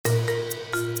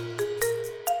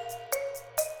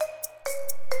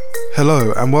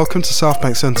Hello and welcome to South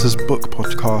Bank Centre's book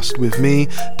podcast with me,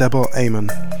 Deborah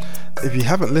Amon. If you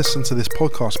haven't listened to this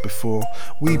podcast before,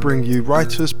 we bring you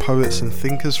writers, poets and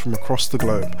thinkers from across the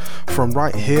globe, from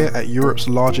right here at Europe's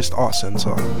largest art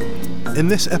centre. In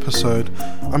this episode,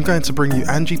 I'm going to bring you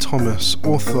Angie Thomas,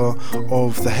 author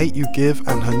of The Hate You Give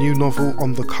and her new novel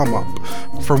On the Come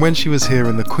Up, from when she was here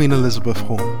in the Queen Elizabeth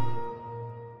Hall.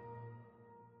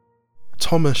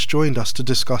 Thomas joined us to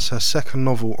discuss her second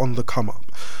novel, On the Come Up,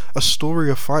 a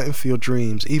story of fighting for your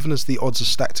dreams even as the odds are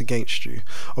stacked against you,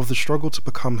 of the struggle to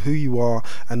become who you are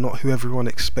and not who everyone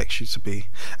expects you to be,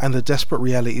 and the desperate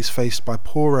realities faced by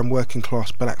poor and working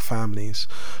class black families.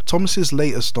 Thomas's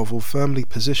latest novel firmly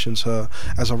positions her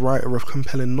as a writer of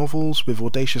compelling novels with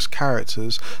audacious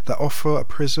characters that offer a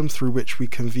prism through which we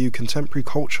can view contemporary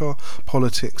culture,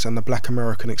 politics and the black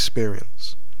American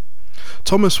experience.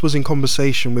 Thomas was in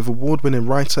conversation with award-winning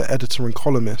writer, editor and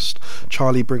columnist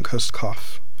Charlie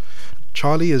Brinkhurst-Cuff.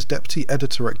 Charlie is deputy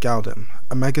editor at Gowden,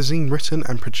 a magazine written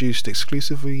and produced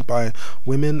exclusively by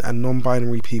women and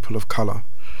non-binary people of colour,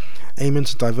 aiming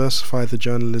to diversify the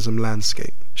journalism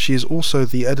landscape. She is also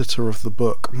the editor of the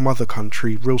book Mother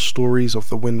Country, Real Stories of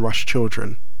the Windrush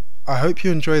Children. I hope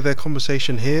you enjoy their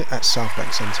conversation here at South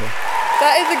Bank Centre.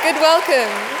 That is a good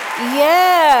welcome.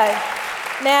 Yeah.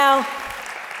 Now,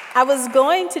 I was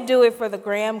going to do it for the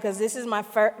gram because this is my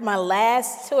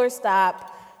last tour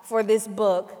stop for this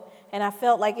book, and I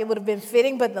felt like it would have been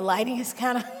fitting, but the lighting is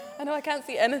kind of... I know I can't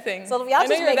see anything. So if y'all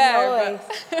just make there, noise.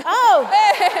 But... Oh!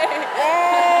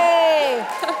 Hey!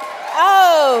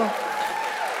 Oh!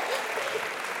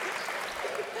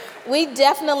 We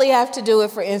definitely have to do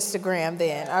it for Instagram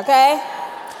then, okay?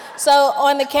 So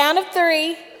on the count of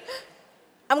three...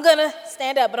 I'm going to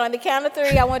stand up, but on the count of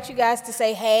three, I want you guys to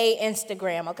say, hey,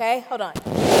 Instagram, okay? Hold on.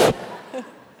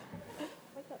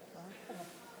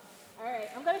 All right,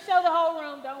 I'm going to show the whole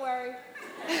room, don't worry.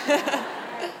 All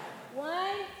right.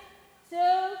 1, 2,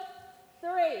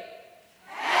 3.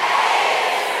 Hey,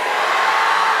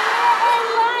 in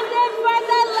London for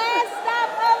the last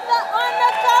stop of the On the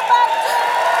Come Up tour.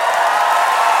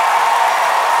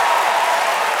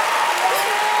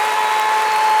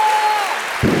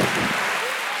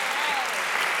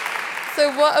 So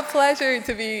what a pleasure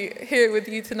to be here with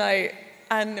you tonight,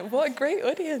 and what a great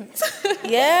audience.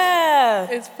 Yeah.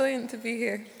 It's brilliant to be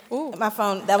here. Ooh. My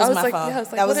phone, that was my phone. Yeah,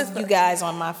 that was you guys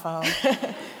on my phone.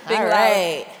 Being All loud.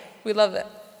 right. We love it.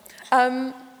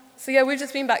 So yeah, we've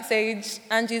just been backstage.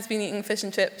 Angie's been eating fish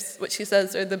and chips, which she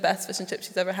says are the best fish and chips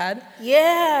she's ever had.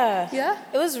 Yeah. Yeah?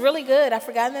 It was really good. I've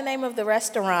forgotten the name of the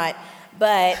restaurant,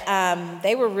 but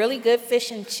they were really good fish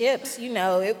and chips. You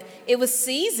know, it was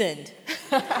seasoned.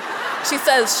 She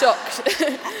says shocked.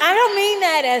 I don't mean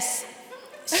that as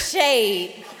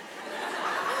shade.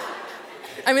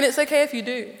 I mean, it's okay if you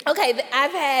do. Okay,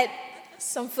 I've had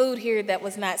some food here that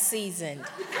was not seasoned.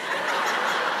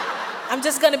 I'm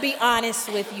just going to be honest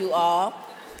with you all.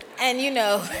 And, you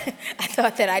know, I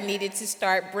thought that I needed to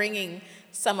start bringing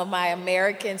some of my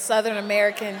Southern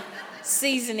American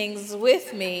seasonings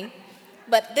with me.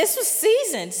 But this was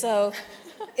seasoned, so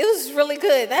it was really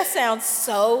good. That sounds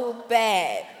so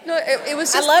bad. No, it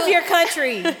was just... I love your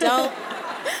country.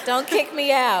 Don't kick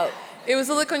me out. It was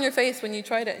a look on your face when you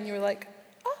tried it and you were like,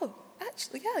 oh,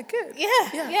 actually, yeah, good.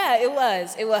 Yeah, it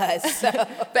was. So.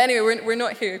 But anyway, we're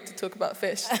not here to talk about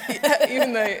fish,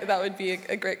 even though that would be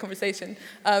a great conversation.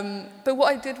 But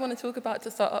what I did want to talk about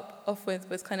to start off with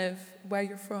was kind of where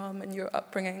you're from and your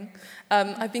upbringing.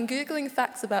 I've been Googling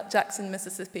facts about Jackson,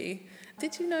 Mississippi.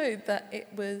 Did you know that it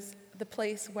was the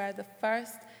place where the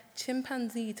first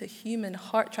chimpanzee to human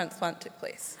heart transplant took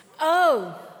place?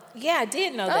 Oh, yeah, I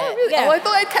did know that. Oh, really? Yeah. Oh, I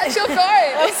thought I'd catch you off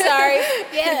guard. I'm sorry.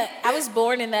 Yeah, I was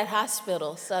born in that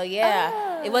hospital, so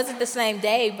yeah. It wasn't the same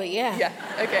day, but yeah. Yeah,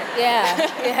 okay.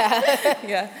 Yeah.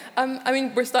 Yeah. I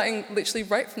mean, we're starting literally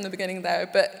right from the beginning there,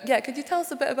 but yeah, could you tell us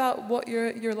a bit about what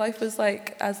your life was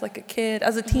like as like a kid,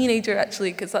 as a teenager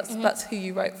actually, because that's who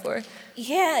you write for.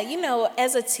 Yeah, you know,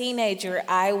 as a teenager,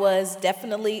 I was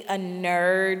definitely a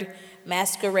nerd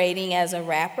masquerading as a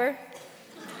rapper.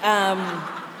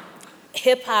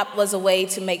 Hip-hop was a way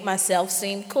to make myself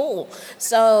seem cool.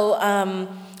 So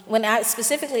when I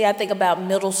think about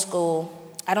middle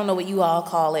school, I don't know what you all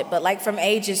call it, but like from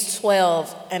ages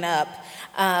 12 and up,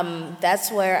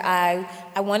 that's where I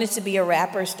wanted to be a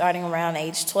rapper starting around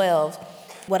age 12.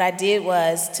 What I did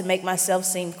was, to make myself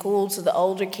seem cool to the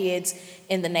older kids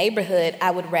in the neighborhood, I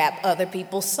would rap other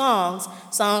people's songs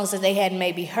that they hadn't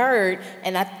maybe heard,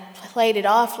 and I played it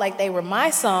off like they were my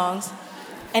songs,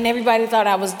 and everybody thought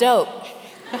I was dope.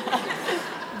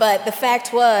 But the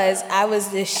fact was, I was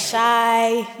this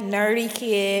shy, nerdy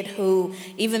kid who,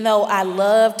 even though I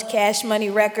loved Cash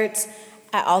Money Records,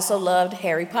 I also loved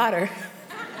Harry Potter.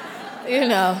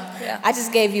 Yeah. I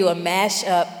just gave you a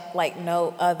mashup like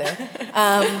no other.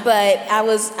 But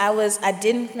I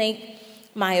didn't think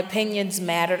my opinions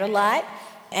mattered a lot,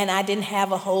 and I didn't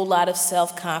have a whole lot of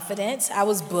self-confidence. I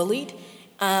was bullied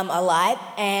a lot,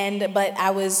 but I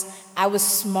was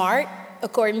smart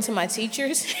according to my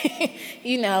teachers,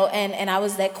 and I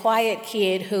was that quiet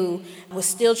kid who was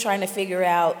still trying to figure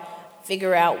out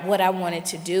what I wanted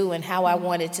to do and how I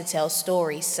wanted to tell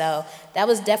stories. So that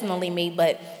was definitely me,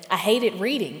 but I hated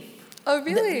reading. Oh,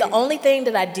 really? The only thing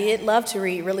that I did love to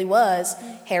read really was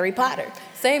Harry Potter.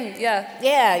 Same, yeah.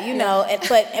 Yeah,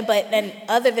 but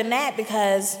other than that,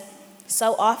 because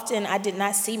so often I did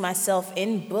not see myself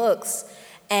in books,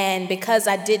 and because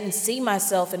I didn't see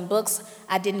myself in books,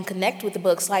 I didn't connect with the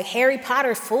books. Like Harry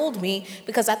Potter fooled me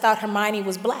because I thought Hermione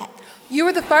was black. You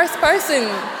were the first person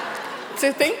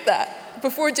to think that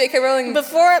before J.K. Rowling.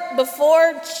 Before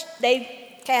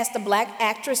they cast a black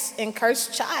actress in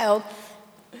Cursed Child,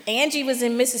 Angie was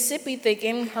in Mississippi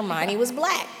thinking Hermione was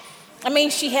black. I mean,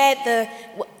 she had the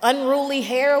unruly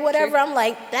hair or whatever. I'm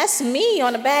like, that's me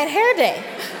on a bad hair day.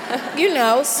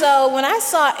 So when I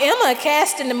saw Emma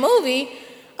cast in the movie,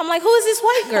 I'm like, who is this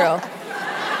white girl?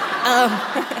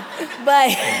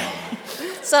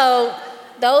 So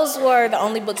those were the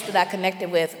only books that I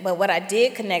connected with. But what I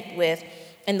did connect with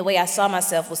and the way I saw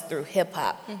myself was through hip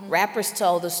hop. Mm-hmm. Rappers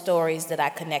told the stories that I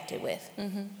connected with.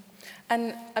 Mm-hmm.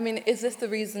 And I mean, is this the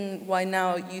reason why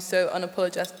now you so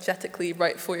unapologetically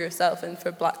write for yourself and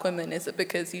for black women? Is it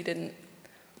because you didn't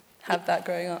have that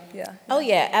growing up? Yeah. Oh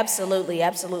yeah, absolutely.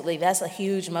 That's a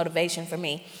huge motivation for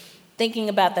me. Thinking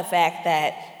about the fact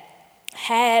that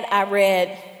had I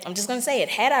read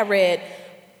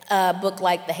a book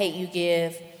like The Hate U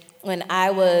Give when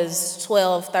I was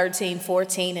 12, 13,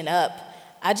 14 and up,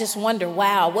 I just wonder,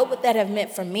 wow, what would that have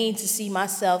meant for me to see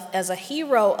myself as a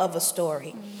hero of a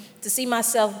story? Mm-hmm. To see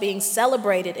myself being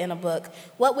celebrated in a book,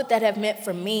 what would that have meant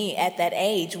for me at that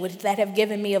age? Would that have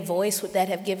given me a voice? Would that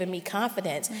have given me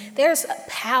confidence? Mm-hmm. There's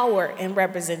power in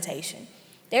representation.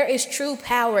 There is true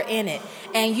power in it,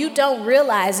 and you don't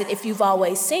realize it if you've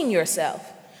always seen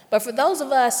yourself. But for those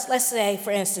of us, let's say,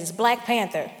 for instance, Black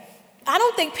Panther, I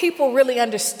don't think people really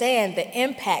understand the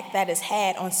impact that has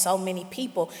had on so many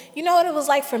people. You know what it was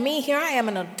like for me? Here I am,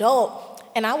 an adult,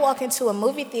 and I walk into a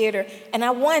movie theater, and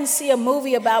I, one, see a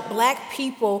movie about black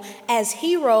people as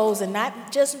heroes and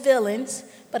not just villains,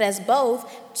 but as both.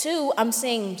 Two, I'm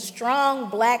seeing strong,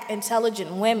 black,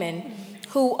 intelligent women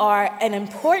who are an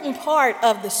important part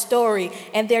of the story,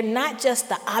 and they're not just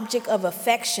the object of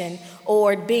affection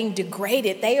or being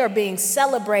degraded. They are being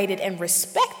celebrated and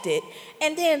respected.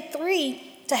 And then three,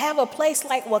 to have a place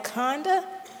like Wakanda,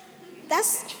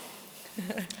 that's,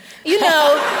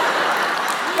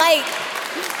 like...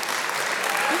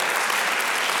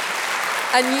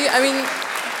 And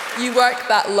you work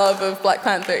that love of Black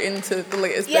Panther into the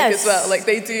latest book as well. Like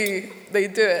they do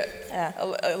it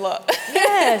a lot.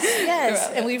 Yes.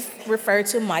 And we've referred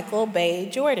to Michael Bay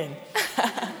Jordan.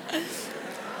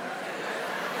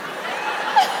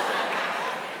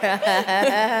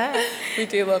 We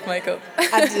do love Michael.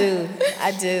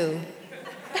 I do.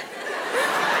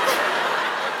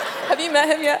 Have you met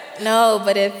him yet? No,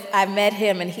 but if I met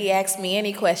him and he asked me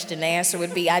any question, the answer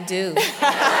would be, I do.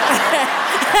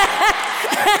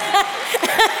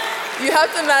 You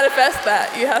have to manifest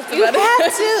that. You have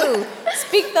to.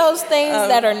 Speak those things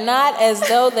that are not as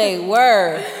though they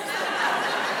were.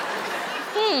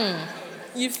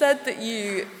 You've said that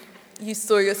you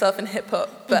saw yourself in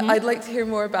hip-hop, but I'd like to hear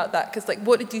more about that, because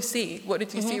what did you see? What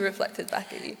did you see reflected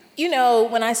back at you?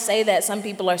 When I say that, some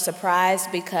people are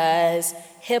surprised because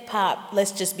hip-hop,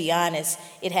 let's just be honest,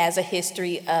 it has a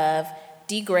history of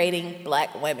degrading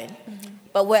black women. Mm-hmm.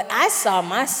 But what I saw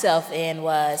myself in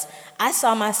was, I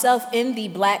saw myself in the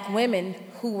black women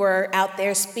who were out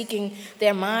there speaking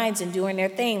their minds and doing their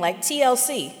thing, like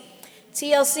TLC.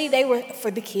 TLC, they were, for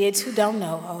the kids who don't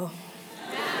know,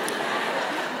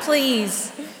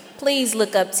 please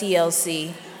look up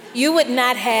TLC. You would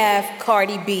not have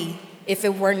Cardi B if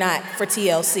it were not for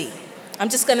TLC. I'm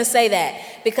just going to say that,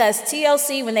 because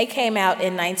TLC, when they came out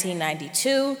in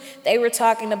 1992, they were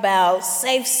talking about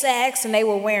safe sex and they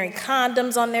were wearing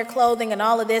condoms on their clothing and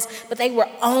all of this, but they were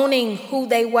owning who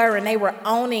they were and they were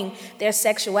owning their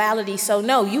sexuality. So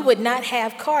no, you would not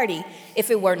have Cardi if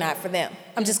it were not for them.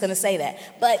 I'm just going to say that.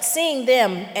 But seeing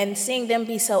them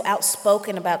be so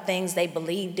outspoken about things they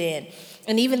believed in,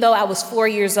 and even though I was 4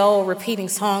 years old repeating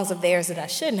songs of theirs that I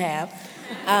shouldn't have,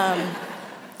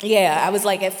 Yeah, I was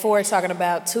like at 4 talking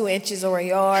about 2 inches or a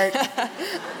yard.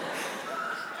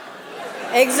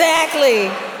 Exactly.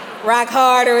 Rock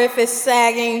harder if it's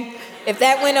sagging. If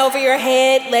that went over your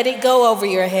head, let it go over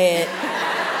your head.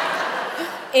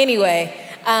 Anyway,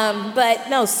 but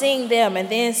no, seeing them and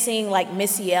then seeing like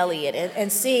Missy Elliott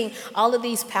and seeing all of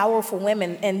these powerful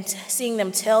women and seeing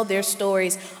them tell their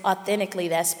stories authentically,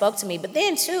 that spoke to me. But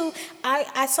then too,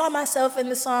 I saw myself in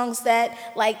the songs that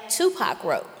like Tupac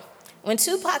wrote. When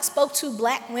Tupac spoke to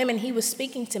black women, he was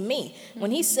speaking to me. When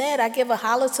he said, I give a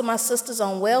holler to my sisters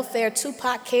on welfare,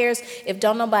 Tupac cares if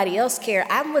don't nobody else care.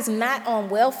 I was not on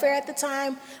welfare at the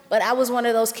time, but I was one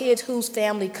of those kids whose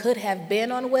family could have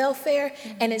been on welfare,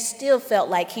 and it still felt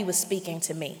like he was speaking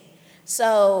to me.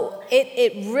 So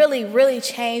it really, really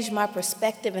changed my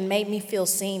perspective and made me feel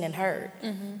seen and heard.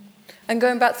 Mm-hmm. And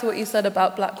going back to what you said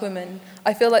about black women,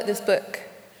 I feel like this book,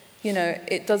 you know,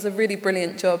 it does a really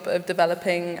brilliant job of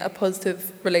developing a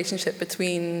positive relationship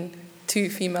between 2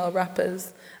 female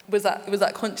rappers. Was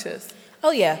that conscious? Oh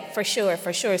yeah, for sure,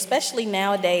 especially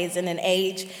nowadays in an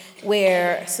age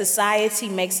where society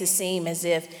makes it seem as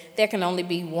if there can only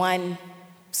be one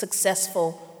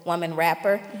successful woman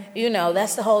rapper. You know,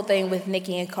 that's the whole thing with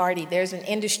Nicki and Cardi. There's an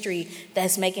industry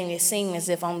that's making it seem as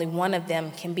if only one of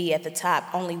them can be at the top.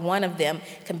 Only one of them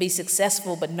can be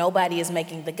successful, but nobody is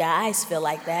making the guys feel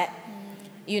like that.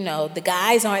 You know, the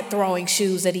guys aren't throwing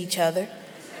shoes at each other.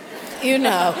 You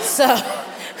know, so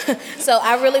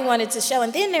I really wanted to show.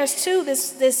 And then there's too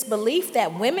this belief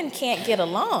that women can't get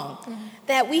along.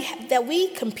 That we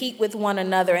compete with one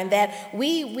another and that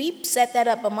we set that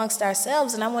up amongst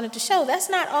ourselves, and I wanted to show that's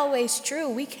not always true.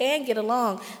 We can get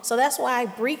along. So that's why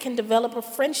Bree can develop a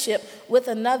friendship with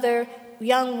another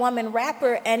young woman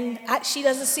rapper, and she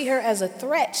doesn't see her as a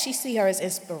threat. She sees her as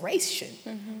inspiration.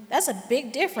 That's a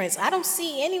big difference. I don't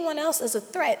see anyone else as a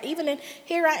threat. Even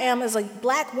here I am as a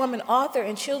black woman author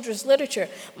in children's literature.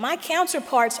 My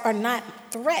counterparts are not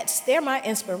threats. They're my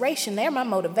inspiration. They're my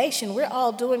motivation. We're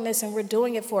all doing this, and we're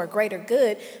doing it for a greater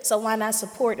good. So why not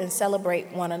support and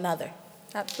celebrate one another?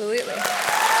 Absolutely.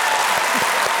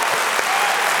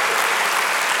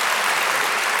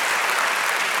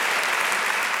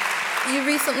 You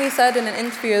recently said in an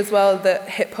interview as well that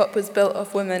hip-hop was built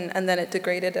off women and then it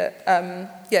degraded it.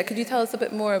 Could you tell us a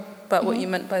bit more about what you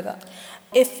meant by that?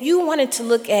 If you wanted to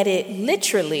look at it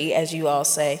literally, as you all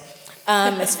say,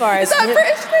 as far as... Is that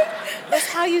British thing? That's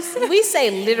how we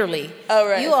say literally. Oh,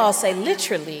 right. You all say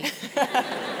literally.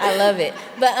 I love it.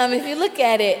 But if you look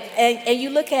at it, and you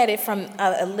look at it from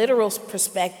a literal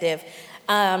perspective,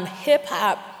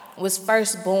 hip-hop was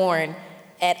first born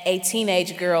at a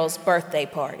teenage girl's birthday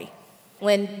party.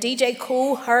 When DJ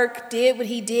Kool Herc did what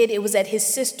he did, it was at his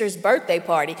sister's birthday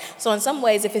party. So in some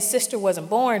ways, if his sister wasn't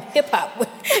born, hip-hop would,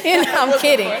 I'm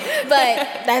kidding.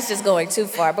 But that's just going too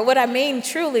far. But what I mean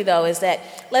truly, though, is that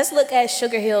let's look at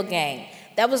Sugar Hill Gang.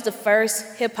 That was the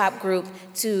first hip-hop group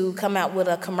to come out with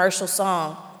a commercial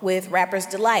song with Rapper's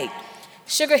Delight.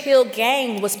 Sugar Hill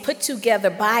Gang was put together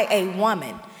by a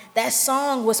woman. That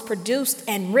song was produced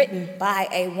and written by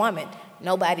a woman.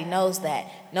 Nobody knows that.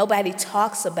 Nobody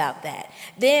talks about that.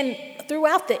 Then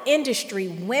throughout the industry,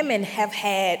 women have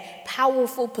had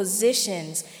powerful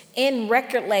positions in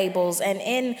record labels and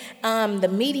in the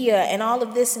media and all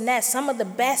of this and that. Some of the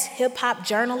best hip-hop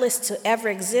journalists to ever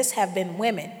exist have been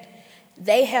women.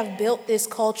 They have built this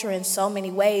culture in so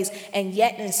many ways, and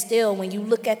yet and still, when you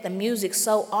look at the music,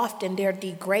 so often they're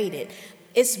degraded.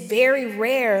 It's very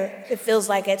rare, it feels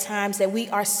like at times, that we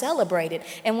are celebrated.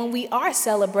 And when we are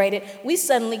celebrated, we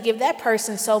suddenly give that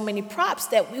person so many props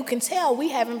that you can tell we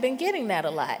haven't been getting that a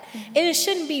lot. And it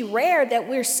shouldn't be rare that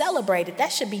we're celebrated.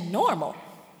 That should be normal.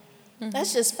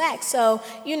 That's just fact. So,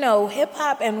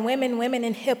 hip-hop and women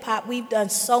in hip-hop, we've done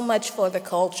so much for the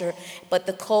culture, but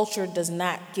the culture does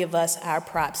not give us our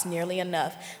props nearly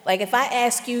enough. Like if I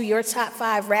ask you your top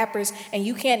 5 rappers and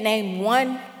you can't name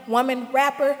one woman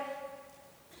rapper,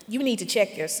 you need to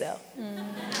check yourself.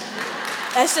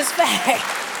 That's just fact.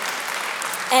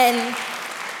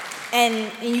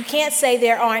 And you can't say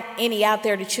there aren't any out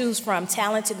there to choose from,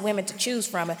 talented women to choose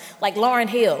from. Like Lauryn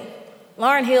Hill.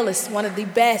 Lauryn Hill is one of the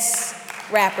best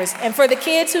rappers. And for the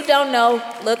kids who don't know,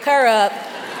 look her up.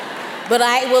 But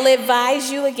I will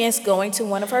advise you against going to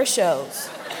one of her shows.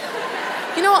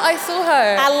 You know what? I saw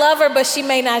her. I love her, but she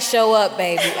may not show up,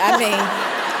 baby. I mean...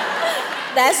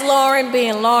 That's Lauren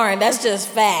being Lauren. That's just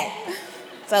fact.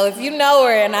 So if you know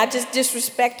her and I just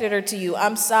disrespected her to you,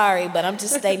 I'm sorry, but I'm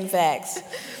just stating facts.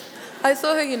 I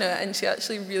saw her, and she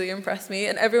actually really impressed me.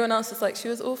 And everyone else was like, she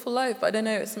was awful live, but I don't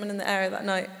know, it was someone in the area that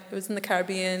night. It was in the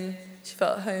Caribbean. She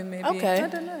felt at home, maybe. Okay. I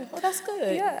don't know. Well, that's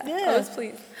good. Yeah. I was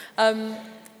pleased.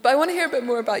 But I want to hear a bit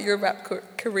more about your rap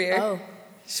career. Oh.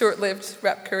 Short-lived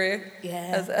rap career.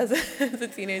 Yeah. As a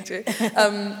teenager.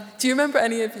 Do you remember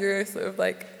any of your sort of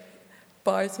like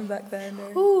bars from back then?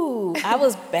 Or? Ooh, I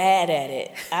was bad at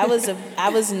it. I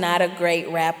was not a great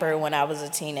rapper when I was a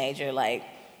teenager. Like,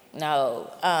 no.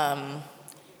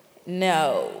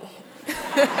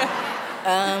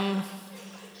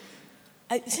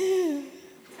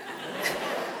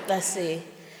 Let's see.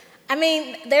 I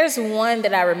mean, there's one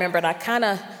that I remembered. I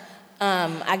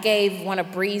gave one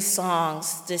of Bree's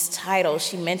songs this title.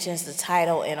 She mentions the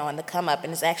title and on the come up,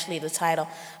 and it's actually the title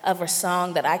of her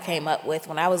song that I came up with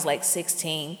when I was like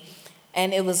 16.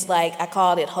 And it was like, I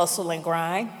called it Hustle and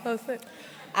Grind. Oh, sick.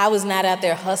 I was not out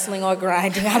there hustling or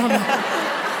grinding, I don't know.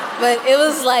 But it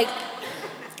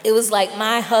was like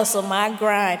my hustle, my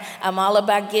grind. I'm all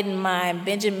about getting mine.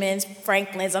 Benjamin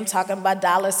Franklin's, I'm talking about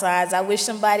dollar signs. I wish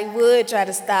somebody would try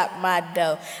to stop my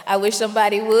dough. I wish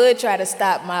somebody would try to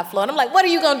stop my flow. And I'm like, what are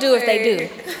you gonna do if they do?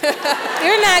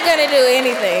 You're not gonna do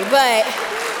anything, but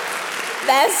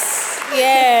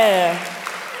yeah.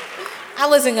 I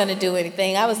wasn't gonna do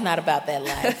anything. I was not about that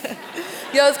life.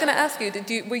 Yeah, I was gonna ask you,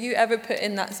 were you ever put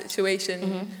in that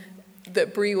situation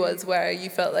that Bree was, where you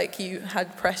felt like you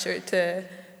had pressure to,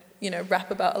 rap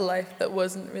about a life that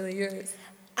wasn't really yours?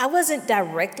 I wasn't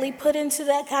directly put into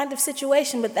that kind of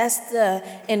situation, but that's the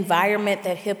environment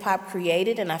that hip-hop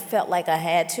created, and I felt like I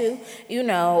had to. When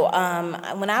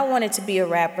I wanted to be a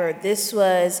rapper, this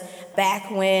was back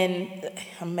when,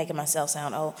 I'm making myself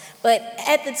sound old, but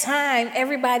at the time,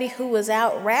 everybody who was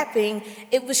out rapping,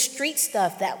 it was street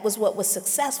stuff. That was what was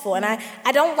successful, and I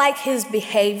don't like his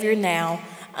behavior now.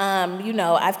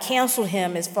 I've canceled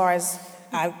him as far as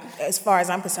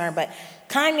I'm concerned, but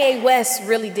Kanye West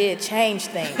really did change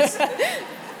things.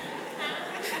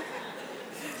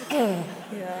 Yeah.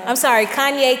 I'm sorry,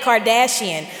 Kanye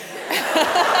Kardashian.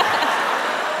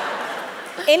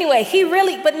 Anyway,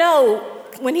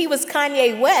 when he was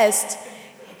Kanye West,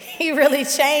 he really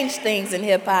changed things in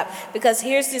hip-hop, because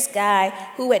here's this guy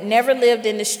who had never lived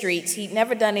in the streets, he'd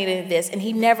never done any of this, and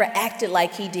he never acted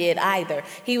like he did either.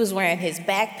 He was wearing his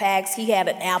backpacks, he had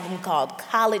an album called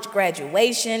College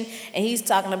Graduation, and he's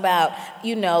talking about,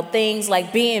 things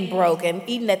like being broke and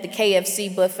eating at the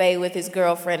KFC buffet with his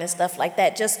girlfriend and stuff like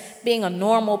that, just being a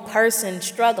normal person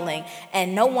struggling,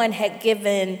 and no one had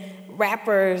given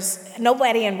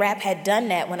nobody in rap had done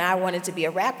that when I wanted to be a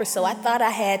rapper, so I thought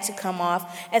I had to come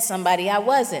off as somebody I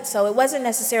wasn't. So it wasn't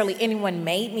necessarily anyone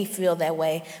made me feel that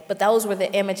way, but those were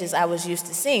the images I was used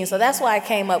to seeing. So that's why I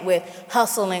came up with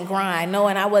hustle and grind,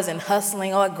 knowing I wasn't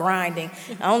hustling or grinding.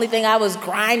 The only thing I was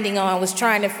grinding on was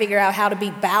trying to figure out how to be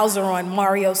Bowser on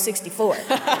Mario 64.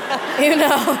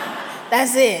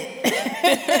 That's it.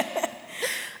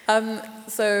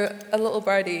 So a little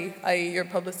birdie, your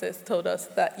publicist, told us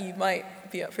that you might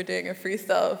be up for doing a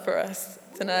freestyle for us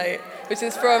tonight, which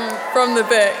is from the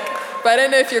book. But I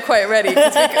don't know if you're quite ready,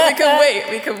 'cause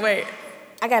we can wait.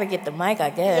 I gotta get the mic, I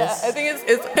guess. Yeah, I think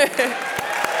it's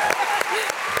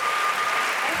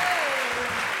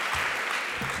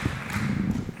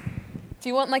Do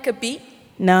you want like a beat?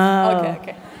 No.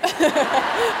 Okay.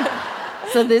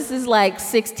 So this is like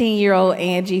 16-year-old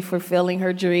Angie fulfilling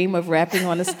her dream of rapping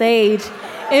on a stage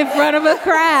in front of a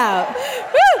crowd.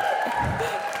 Woo!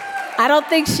 I don't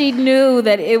think she knew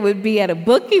that it would be at a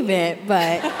book event,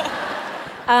 but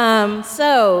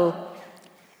so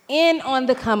in On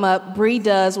the Come Up, Bree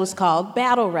does what's called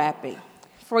battle rapping.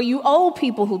 For you old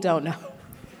people who don't know.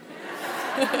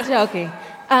 Joking.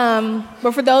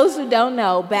 But for those who don't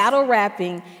know, battle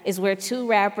rapping is where two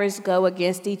rappers go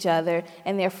against each other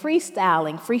and they're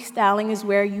freestyling. Freestyling is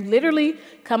where you literally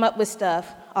come up with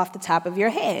stuff off the top of your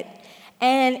head.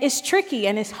 And it's tricky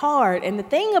and it's hard. And the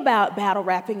thing about battle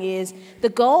rapping is the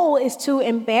goal is to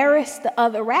embarrass the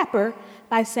other rapper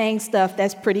by saying stuff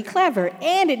that's pretty clever,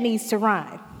 and it needs to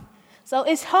rhyme. So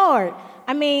it's hard.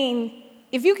 I mean,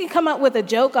 if you can come up with a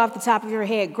joke off the top of your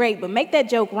head, great, but make that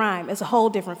joke rhyme. It's a whole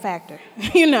different factor,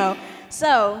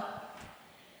 So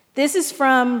this is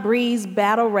from Bree's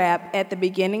battle rap at the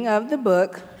beginning of the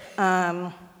book.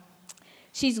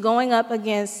 She's going up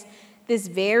against this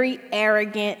very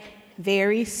arrogant,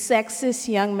 very sexist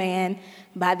young man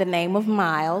by the name of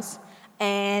Miles,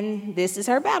 and this is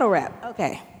her battle rap.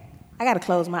 Okay, I gotta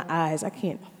close my eyes. I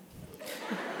can't.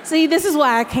 See, this is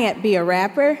why I can't be a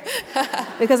rapper,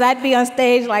 because I'd be on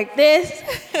stage like this,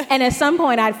 and at some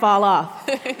point I'd fall off.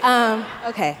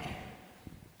 Okay.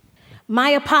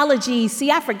 My apologies.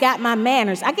 See, I forgot my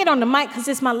manners. I get on the mic because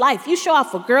it's my life. You show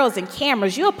off for girls and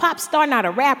cameras. You a pop star, not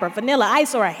a rapper. Vanilla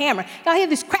Ice or a Hammer. Y'all hear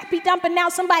this crap he dumping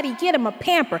out? Somebody get him a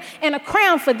pamper and a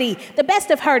crown for thee. The best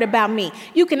have heard about me.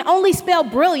 You can only spell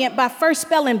brilliant by first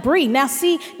spelling Bree. Now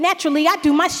see, naturally, I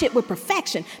do my shit with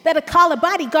perfection. Better call a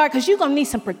bodyguard because you going to need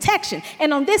some protection.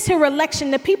 And on this here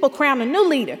election, the people crown a new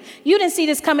leader. You didn't see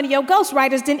this coming to your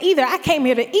ghostwriters, didn't either. I came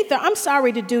here to ether. I'm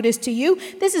sorry to do this to you.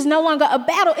 This is no longer a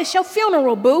battle. It's your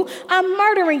funeral, boo. I'm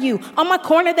murdering you. On my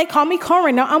corner, they call me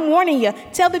coroner. I'm warning you.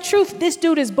 Tell the truth, this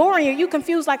dude is boring you. You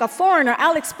confused like a foreigner.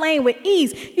 I'll explain with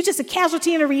ease. You're just a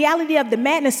casualty in the reality of the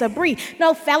madness of Bree.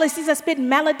 No fallacies, I spit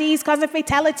maladies, causing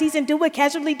fatalities, and do it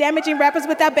casually, damaging rappers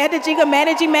without bandaging or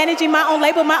managing my own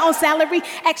label, my own salary.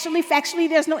 Actually, factually,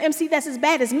 there's no MC that's as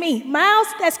bad as me. Miles,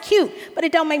 that's cute, but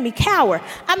it don't make me cower.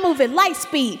 I move at light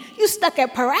speed. You stuck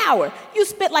at per hour. You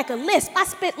spit like a lisp. I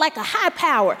spit like a high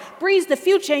power. Breeze the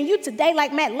future, and you today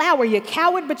like Matt Lauer. You're a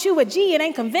coward, but you a G. It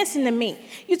ain't convincing to me.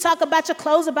 You talk about your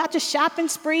clothes, about your shopping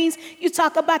sprees. You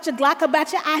talk about your Glock,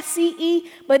 about your ICE.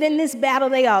 But in this battle,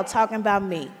 they all talking about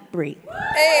me, Bree.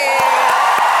 Hey.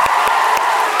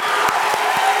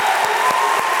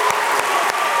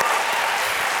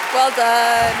 Well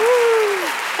done.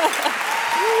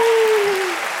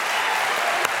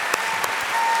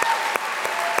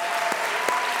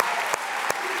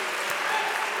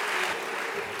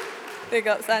 Big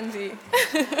ups, Angie.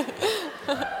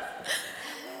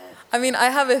 I mean, I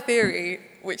have a theory,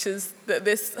 which is that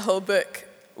this whole book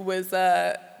was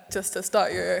just to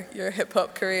start your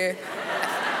hip-hop career.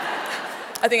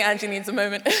 I think Angie needs a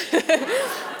moment.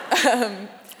 I'm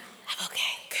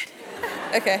okay. Good.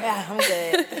 Okay. Yeah, I'm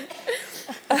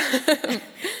good.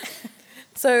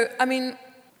 So, I mean,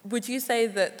 would you say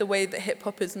that the way that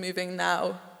hip-hop is moving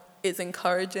now is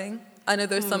encouraging? I know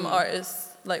there's some artists,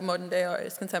 like modern-day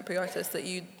artists, contemporary artists, that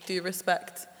you do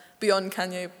respect, beyond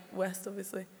Kanye West,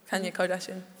 obviously. Kanye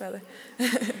Kardashian, rather.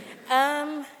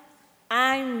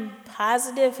 I'm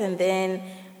positive, and then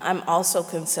I'm also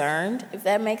concerned, if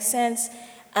that makes sense.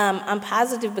 I'm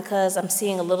positive because I'm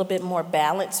seeing a little bit more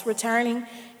balance returning.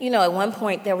 You know, at one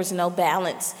point there was no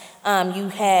balance. You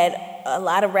had a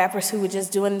lot of rappers who were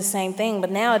just doing the same thing,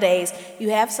 but nowadays you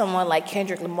have someone like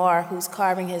Kendrick Lamar who's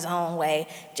carving his own way,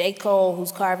 J. Cole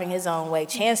who's carving his own way,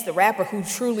 Chance the Rapper who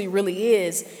truly really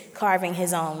is carving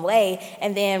his own way,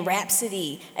 and then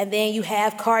Rhapsody, and then you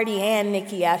have Cardi and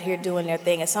Nicki out here doing their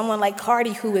thing, and someone like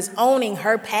Cardi who is owning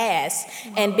her past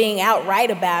and being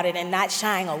outright about it and not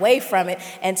shying away from it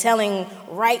and telling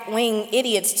right-wing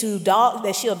idiots to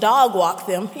that she'll dog walk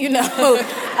them, you know.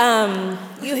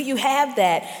 You have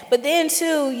that. But then,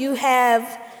 too, you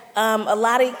have a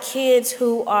lot of kids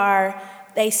who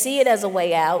they see it as a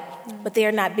way out, but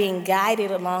they're not being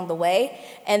guided along the way,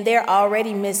 and they're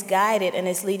already misguided, and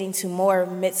it's leading to more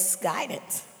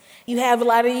misguidance. You have a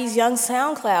lot of these young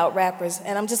SoundCloud rappers,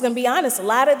 and I'm just going to be honest, a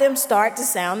lot of them start to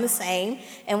sound the same,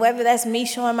 and whether that's me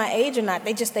showing my age or not,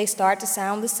 they start to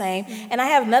sound the same, and I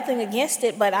have nothing against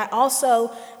it, but I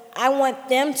want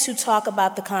them to talk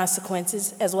about the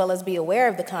consequences as well as be aware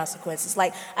of the consequences.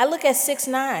 Like, I look at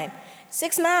 6ix9ine.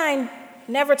 6ix9ine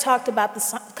never talked about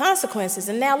the consequences,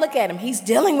 and now look at him. He's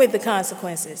dealing with the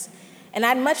consequences. And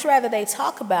I'd much rather they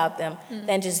talk about them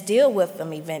than just deal with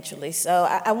them eventually. So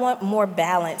I want more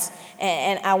balance,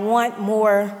 and I want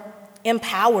more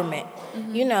empowerment.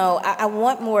 Mm-hmm. You know, I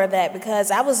want more of that,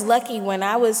 because I was lucky when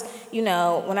I was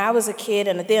a kid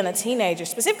and then a teenager,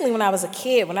 specifically when I was a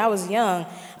kid, when I was young.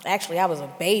 Actually, I was a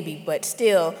baby, but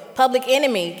still, Public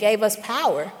Enemy gave us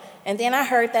power. And then I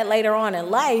heard that later on in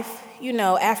life, you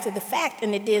know, after the fact,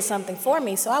 and it did something for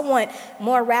me. So I want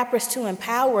more rappers to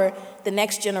empower the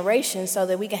next generation so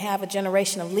that we can have a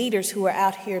generation of leaders who are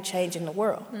out here changing the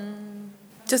world.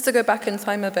 Just to go back in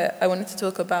time a bit, I wanted to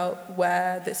talk about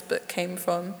where this book came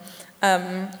from.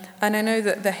 And I know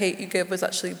that The Hate You Give was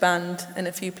actually banned in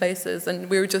a few places, and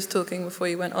we were just talking before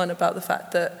you went on about the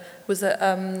fact that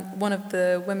one of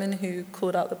the women who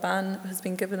called out the ban has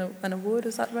been given an award,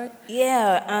 is that right?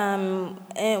 Yeah,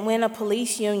 and when a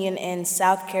police union in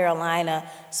South Carolina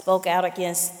spoke out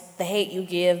against The Hate You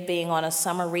Give being on a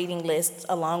summer reading list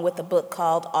along with a book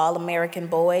called All American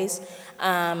Boys,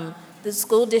 the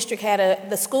school district had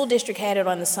it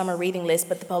on the summer reading list,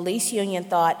 but the police union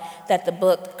thought that the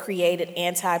book created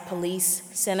anti-police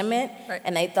sentiment, right,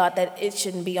 and they thought that it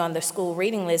shouldn't be on their school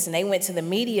reading list, and they went to the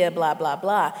media, blah, blah,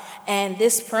 blah. And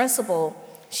this principal,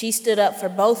 she stood up for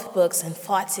both books and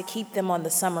fought to keep them on the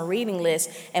summer reading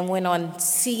list, and went on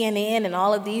CNN and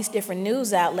all of these different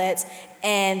news outlets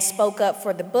and spoke up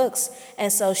for the books.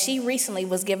 And so she recently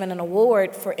was given an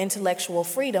award for intellectual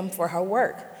freedom for her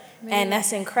work. And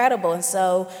that's incredible. And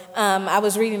so I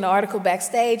was reading an article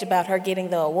backstage about her getting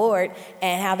the award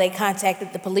and how they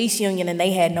contacted the police union and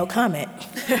they had no comment.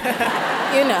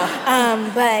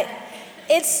 But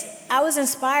I was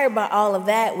inspired by all of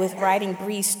that with writing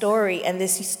Bree's story, and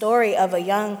this story of a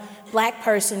young Black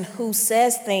person who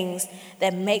says things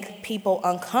that make people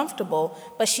uncomfortable,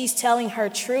 but she's telling her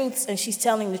truths and she's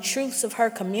telling the truths of her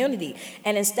community.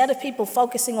 And instead of people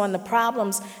focusing on the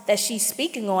problems that she's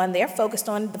speaking on, they're focused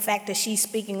on the fact that she's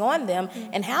speaking on them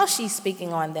and how she's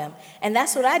speaking on them. And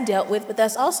that's what I dealt with, but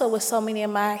that's also what so many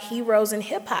of my heroes in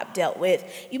hip hop dealt with.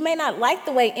 You may not like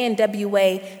the way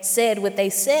NWA said what they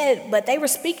said, but they were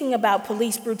speaking about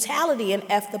police brutality and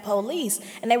F the police,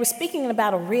 and they were speaking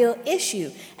about a real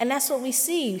issue. And that's what we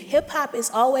see. Hip hop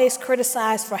is always criticized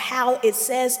for how it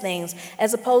says things,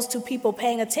 as opposed to people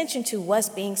paying attention to what's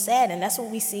being said, and that's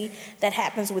what we see that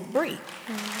happens with Bree.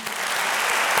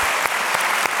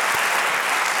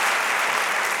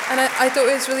 And I thought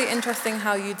it was really interesting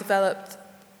how you developed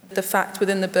the fact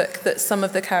within the book that some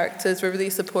of the characters were really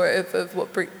supportive of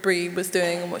what Bree was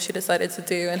doing and what she decided to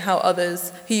do, and how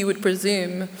others who you would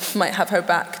presume might have her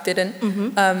back didn't.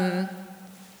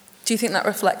 Do you think that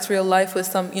reflects real life with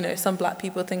some Black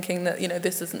people thinking that,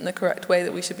 this isn't the correct way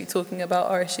that we should be talking about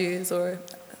our issues, or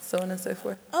so on and so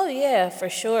forth? Oh yeah, for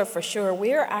sure.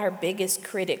 We're our biggest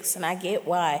critics, and I get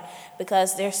why,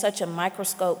 because there's such a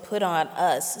microscope put on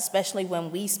us, especially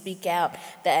when we speak out,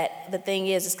 that the thing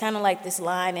is, it's kind of like this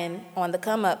line on the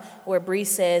come up where Bree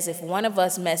says, if one of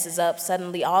us messes up,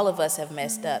 suddenly all of us have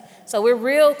messed up. So we're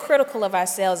real critical of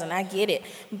ourselves, and I get it.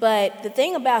 But the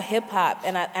thing about hip hop,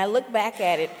 and I look back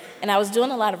at it, and I was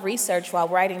doing a lot of research while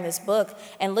writing this book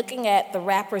and looking at the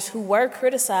rappers who were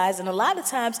criticized, and a lot of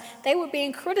times they were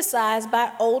being criticized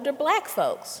by older Black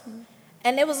folks.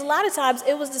 And there was a lot of times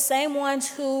it was the same ones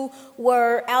who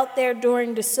were out there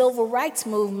during the civil rights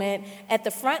movement at the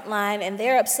front line, and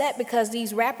they're upset because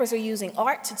these rappers are using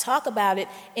art to talk about it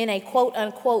in a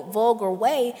quote-unquote vulgar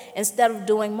way instead of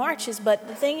doing marches. But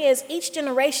the thing is, each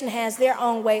generation has their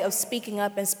own way of speaking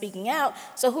up and speaking out,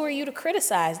 so who are you to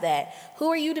criticize that? Who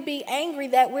are you to be angry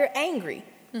that we're angry?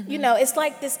 It's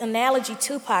like this analogy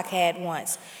Tupac had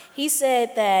once. He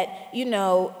said that,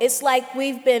 it's like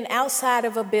we've been outside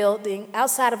of a building,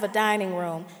 outside of a dining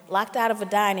room, locked out of a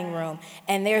dining room,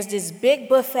 and there's this big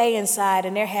buffet inside,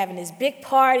 and they're having this big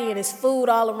party, and there's food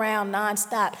all around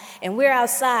nonstop, and we're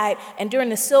outside, and during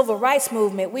the civil rights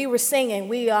movement, we were singing,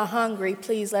 "We are hungry,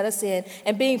 please let us in,"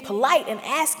 and being polite and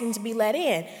asking to be let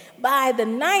in. By the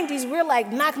 90s, we're like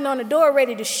knocking on the door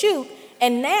ready to shoot.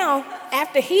 And now,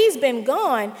 after he's been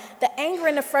gone, the anger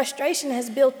and the frustration has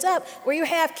built up where you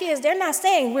have kids, they're not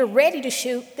saying we're ready to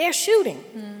shoot, they're shooting.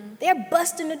 They're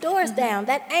busting the doors down.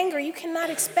 That anger, you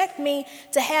cannot expect me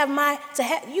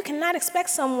you cannot expect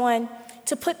someone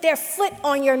to put their foot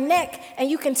on your neck and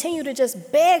you continue to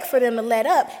just beg for them to let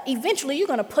up. Eventually, you're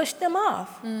going to push them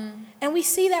off. And we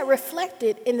see that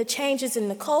reflected in the changes in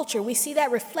the culture. We see that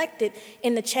reflected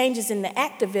in the changes in the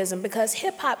activism, because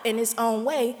hip-hop in its own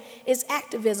way is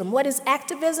activism. What is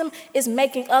activism? Is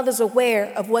making others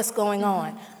aware of what's going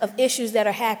on, of issues that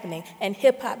are happening, and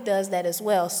hip-hop does that as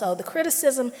well. So the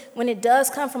criticism, when it does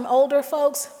come from older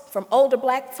folks, from older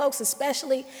Black folks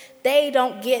especially, they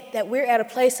don't get that we're at a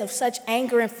place of such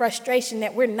anger and frustration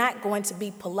that we're not going to be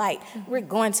polite. We're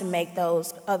going to make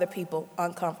those other people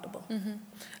uncomfortable.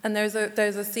 And there's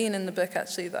a scene in the book,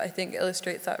 actually, that I think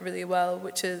illustrates that really well,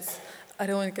 which is, I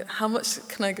don't want to how much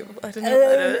can I give? I don't know.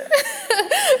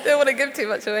 I don't want to give too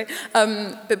much away.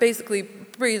 But basically,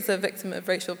 Bree is a victim of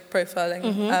racial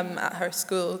profiling at her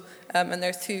school, and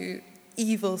there's two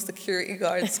evil security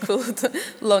guards called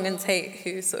Long and Tate,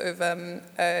 who sort of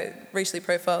racially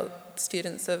profile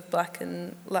students of Black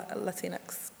and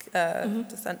Latinx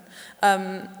descent.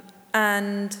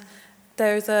 And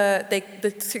there's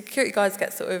the security guards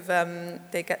get sort of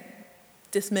they get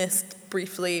dismissed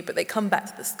briefly, but they come back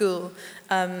to the school,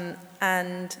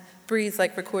 and Bree's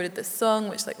recorded this song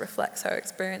which reflects her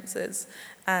experiences,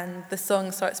 and the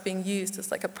song starts being used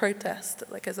as a protest,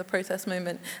 as a protest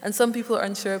moment. And some people are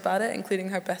unsure about it, including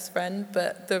her best friend,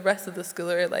 but the rest of the school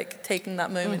are taking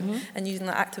that moment and using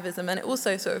that activism. And it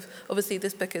also sort of, obviously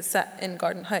this book is set in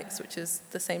Garden Heights, which is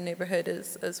the same neighborhood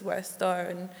as where Star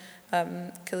and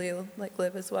Khalil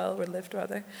live as well, or lived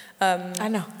rather. I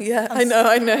know. Yeah, I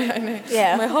know.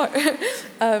 Yeah. My heart.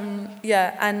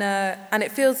 And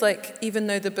it feels like, even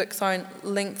though the books aren't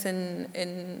linked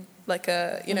in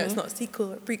it's not a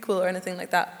sequel or prequel or anything like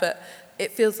that, but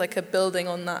it feels like a building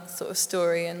on that sort of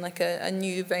story and a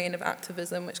new vein of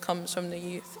activism which comes from the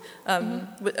youth.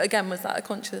 Again, was that a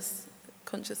conscious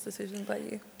decision by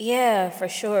you? Yeah, for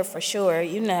sure.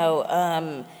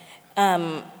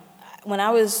 When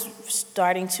I was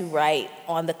starting to write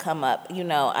on the come up,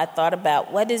 I thought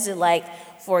about what is it like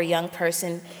for a young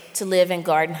person to live in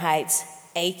Garden Heights,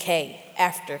 AK,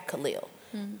 after Khalil.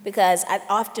 Because I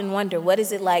often wonder, what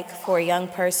is it like for a young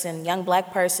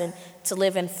black person, to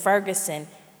live in Ferguson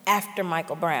after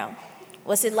Michael Brown?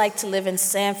 What's it like to live in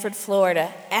Sanford,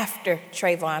 Florida after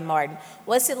Trayvon Martin?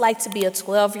 What's it like to be a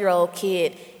 12-year-old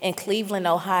kid in Cleveland,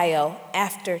 Ohio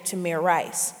after Tamir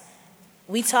Rice?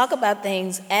 We talk about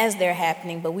things as they're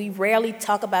happening, but we rarely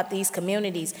talk about these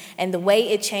communities and the way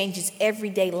it changes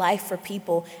everyday life for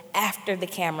people after the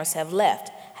cameras have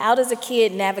left. How does a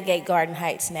kid navigate Garden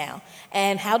Heights now?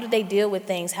 And how do they deal with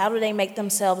things? How do they make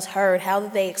themselves heard? How do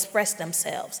they express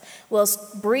themselves? Well,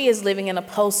 Bree is living in a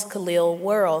post-Khalil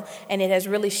world, and it has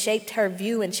really shaped her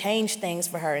view and changed things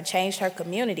for her and changed her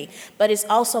community. But it's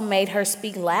also made her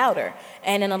speak louder.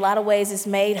 And in a lot of ways, it's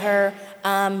made her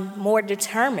more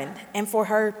determined. And for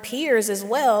her peers as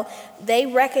well, they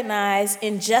recognize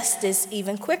injustice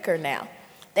even quicker now.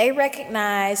 They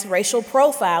recognize racial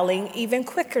profiling even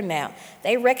quicker now.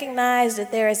 They recognize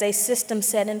that there is a system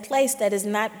set in place that is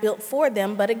not built for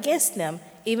them but against them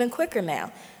even quicker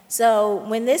now. So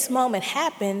when this moment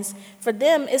happens, for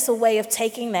them, it's a way of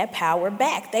taking that power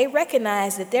back. They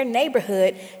recognize that their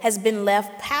neighborhood has been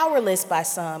left powerless by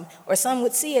some, or some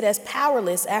would see it as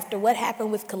powerless. After what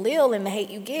happened with Khalil and The Hate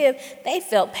U Give, they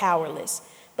felt powerless.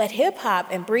 But hip-hop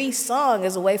and Bree's song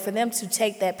is a way for them to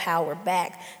take that power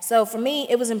back. So for me,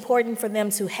 it was important for them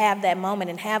to have that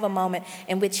moment and have a moment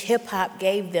in which hip-hop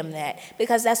gave them that,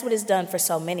 because that's what it's done for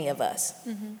so many of us.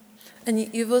 Mm-hmm.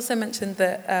 And you've also mentioned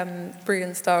that Bree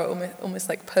and Star are almost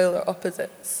like polar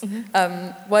opposites.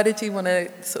 Mm-hmm. Why did you want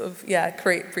to sort of,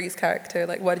 create Bree's character?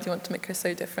 Like, why did you want to make her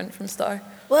so different from Star?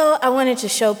 Well, I wanted to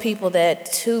show people that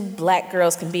two black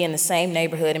girls can be in the same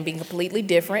neighborhood and be completely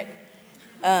different.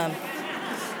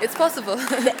 It's possible.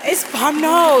 I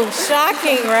know,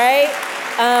 shocking, right?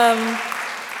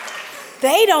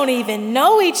 They don't even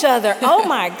know each other. Oh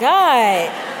my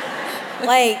God.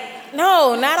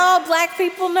 No, not all black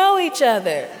people know each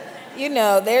other.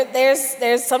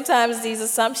 There's sometimes these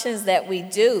assumptions that we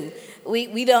do.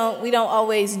 We don't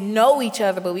always know each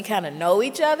other, but we kind of know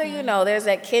each other. There's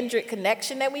that kindred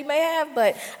connection that we may have,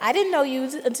 but I didn't know you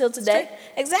until today.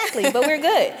 Exactly, but we're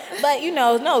good. But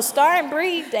no, Star and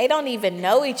Bree, they don't even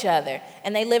know each other,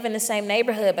 and they live in the same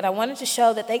neighborhood. But I wanted to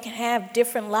show that they can have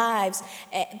different lives,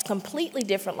 completely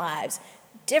different lives,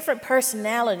 different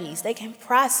personalities. They can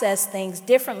process things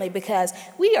differently because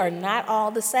we are not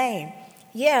all the same.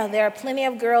 Yeah, there are plenty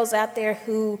of girls out there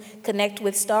who connect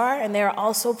with Star, and there are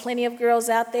also plenty of girls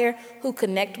out there who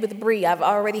connect with Bree. I've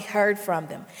already heard from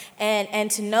them. And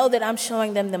to know that I'm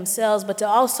showing them themselves, but to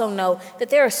also know that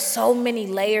there are so many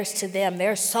layers to them.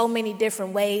 There are so many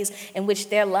different ways in which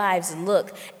their lives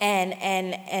look, and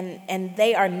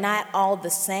they are not all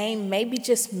the same. Maybe,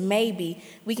 just maybe,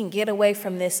 we can get away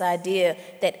from this idea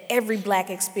that every black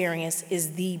experience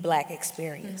is the black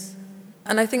experience. Mm-hmm.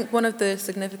 And I think one of the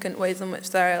significant ways in which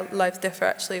their lives differ,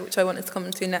 actually, which I wanted to come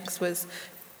to next, was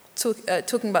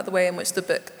talking about the way in which the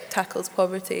book tackles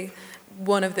poverty.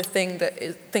 One of the things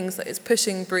that is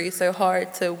pushing Bree so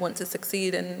hard to want to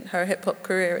succeed in her hip-hop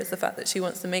career is the fact that she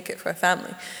wants to make it for her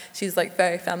family. She's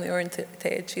very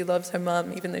family-oriented. She loves her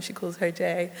mum, even though she calls her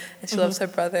Jay, and she loves her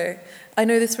brother. I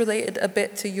know this related a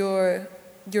bit to your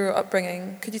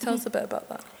upbringing. Could you tell us a bit about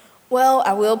that? Well,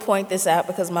 I will point this out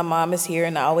because my mom is here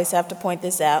and I always have to point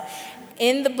this out.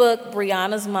 In the book,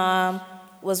 Brianna's mom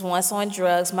was once on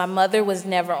drugs. My mother was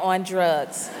never on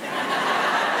drugs.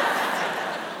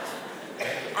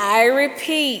 I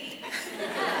repeat,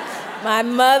 my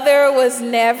mother was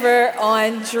never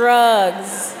on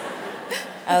drugs.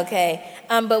 Okay.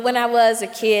 But when I was a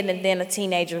kid and then a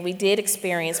teenager, we did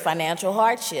experience financial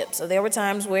hardship. So there were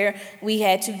times where we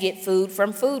had to get food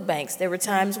from food banks. There were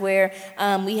times where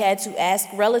we had to ask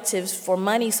relatives for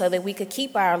money so that we could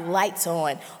keep our lights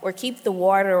on or keep the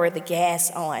water or the gas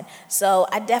on. So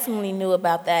I definitely knew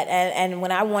about that. And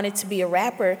when I wanted to be a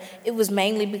rapper, it was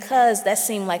mainly because that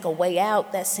seemed like a way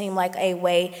out. That seemed like a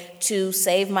way to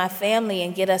save my family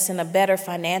and get us in a better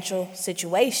financial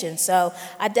situation. So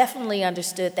I definitely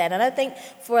understood that. And I think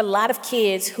for a lot of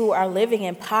kids who are living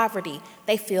in poverty,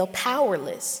 they feel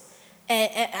powerless.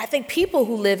 And I think people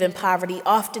who live in poverty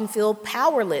often feel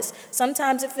powerless.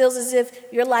 Sometimes it feels as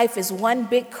if your life is one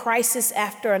big crisis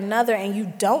after another and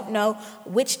you don't know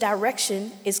which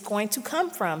direction it's going to come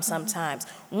from sometimes.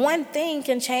 One thing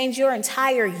can change your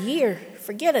entire year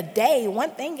Forget a day.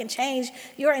 One thing can change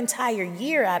your entire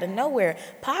year out of nowhere.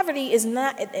 Poverty does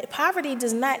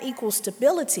not equal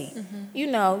stability. You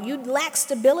know, you lack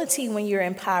stability when you're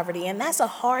in poverty, and that's a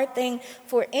hard thing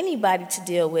for anybody to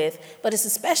deal with, but it's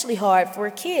especially hard for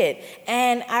a kid.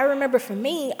 And I remember for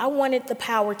me, I wanted the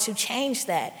power to change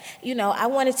that. You know, I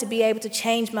wanted to be able to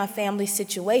change my family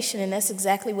situation, and that's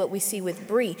exactly what we see with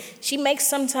Bree. She makes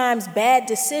sometimes bad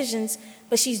decisions,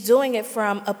 but she's doing it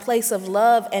from a place of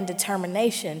love and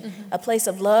determination, a place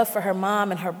of love for her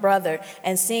mom and her brother,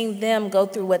 and seeing them go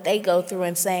through what they go through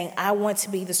and saying, I want to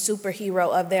be the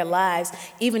superhero of their lives,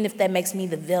 even if that makes me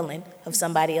the villain of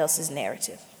somebody else's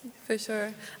narrative. For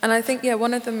sure. And I think,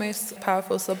 one of the most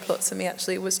powerful subplots for me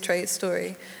actually was Trey's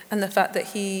story, and the fact that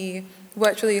he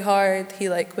worked really hard. He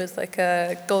was like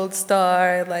a gold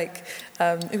star,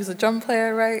 he was a drum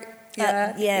player, right?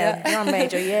 Drum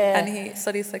major, And he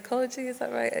studies psychology, is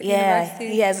that right, at university? University?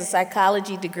 He has a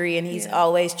psychology degree, and he's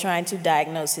always trying to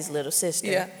diagnose his little sister.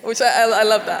 Yeah, which I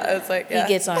love that. It's like, He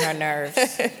gets on her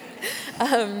nerves.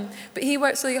 But he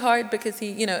works really hard because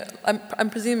he, I'm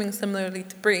presuming similarly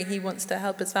to Bree, he wants to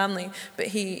help his family, but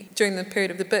during the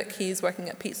period of the book, he's working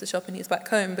at a pizza shop and he's back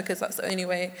home because that's the only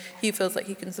way he feels like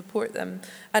he can support them.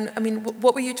 And I mean,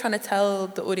 what were you trying to tell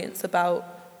the audience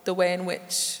about the way in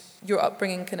which your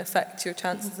upbringing can affect your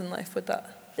chances in life with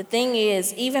that? The thing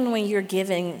is, even when you're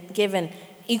given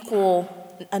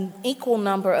an equal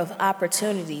number of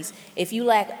opportunities, if you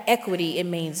lack equity, it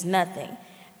means nothing.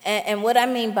 And what I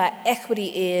mean by equity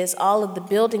is all of the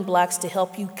building blocks to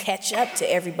help you catch up to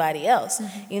everybody else.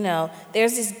 You know,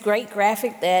 there's this great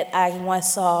graphic that I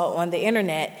once saw on the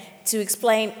internet to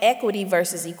explain equity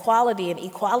versus equality. And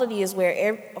equality is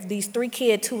where these three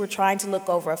kids who were trying to look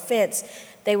over a fence,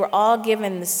 they were all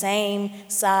given the same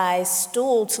size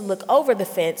stool to look over the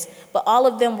fence, but all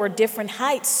of them were different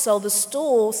heights, so the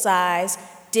stool size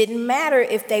didn't matter.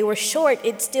 If they were short,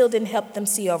 it still didn't help them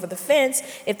see over the fence.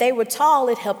 If they were tall,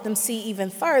 it helped them see even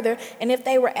further. And if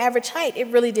they were average height, it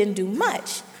really didn't do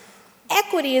much.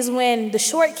 Equity is when the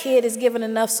short kid is given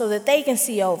enough so that they can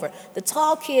see over. The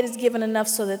tall kid is given enough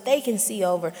so that they can see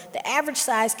over. The average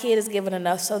size kid is given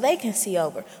enough so they can see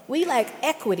over. We lack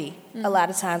equity a lot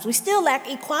of times. We still lack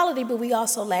equality, but we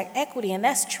also lack equity, and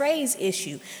that's Trey's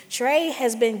issue. Trey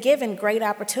has been given great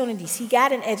opportunities. He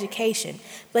got an education,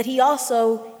 but he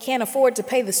also can't afford to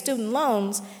pay the student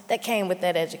loans that came with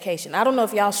that education. I don't know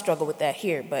if y'all struggle with that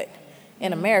here, but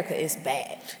in America, it's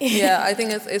bad. Yeah, I think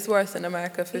it's worse in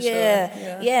America for sure.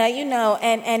 Yeah, you know,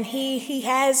 and he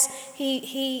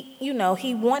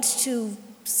wants to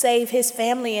save his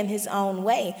family in his own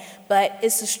way, but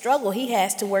it's a struggle. He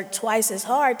has to work twice as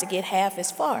hard to get half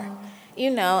as far. You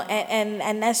know,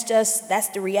 and that's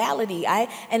the reality.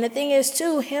 And the thing is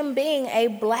too, him being a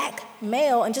black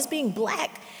male and just being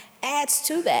black adds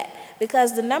to that,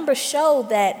 because the numbers show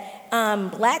that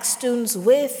black students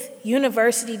with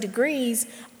university degrees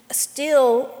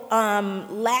still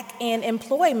lack in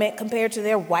employment compared to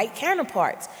their white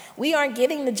counterparts. We aren't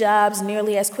getting the jobs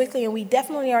nearly as quickly, and we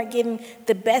definitely aren't getting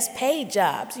the best paid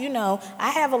jobs. You know,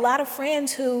 I have a lot of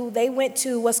friends who they went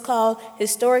to what's called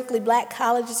historically black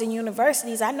colleges and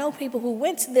universities. I know people who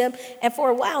went to them, and for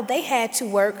a while they had to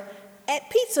work at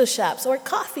pizza shops or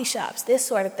coffee shops, this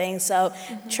sort of thing. So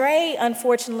Trey,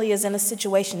 unfortunately, is in a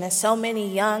situation that so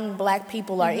many young black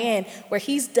people are in, where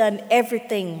he's done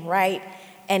everything right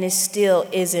and it still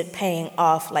isn't paying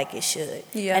off like it should.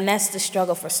 Yeah. And that's the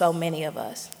struggle for so many of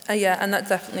us. And that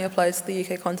definitely applies to the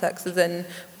UK context, as in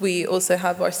we also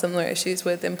have our similar issues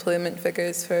with employment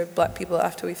figures for black people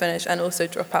after we finish, and also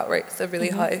dropout rates are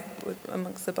really high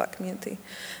amongst the black community.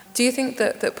 Do you think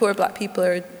that poor black people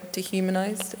are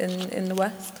dehumanized in the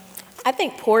West? I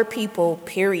think poor people,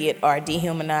 period, are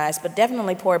dehumanized, but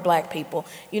definitely poor black people.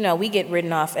 You know, we get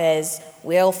written off as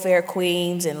welfare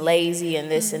queens and lazy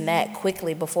and this and that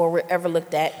quickly before we're ever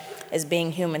looked at as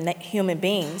being human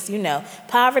beings. You know,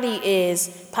 poverty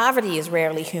is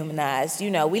rarely humanized.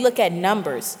 You know, we look at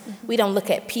numbers, we don't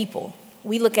look at people.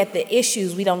 We look at the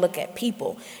issues, we don't look at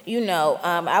people. You know,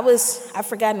 I've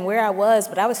forgotten where I was,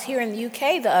 but I was here in the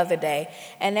UK the other day,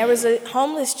 and there was a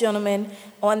homeless gentleman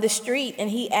on the street, and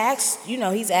he asked, you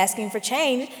know, he's asking for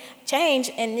change,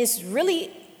 and this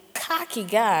really cocky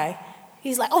guy,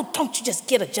 he's like, oh, don't you just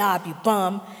get a job, you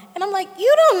bum. And I'm like,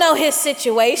 you don't know his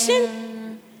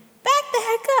situation. Back the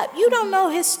heck up. You don't know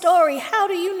his story. How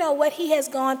do you know what he has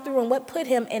gone through and what put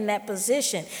him in that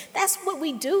position? That's what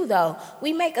we do, though.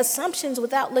 We make assumptions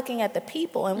without looking at the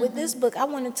people. And with this book, I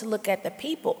wanted to look at the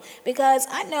people, because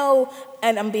I know,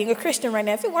 and I'm being a Christian right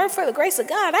now, if it weren't for the grace of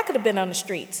God, I could have been on the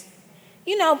streets.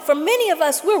 You know, for many of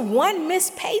us, we're one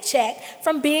missed paycheck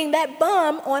from being that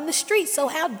bum on the street. So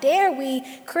how dare we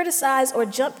criticize or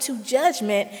jump to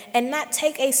judgment and not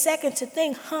take a second to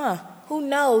think, who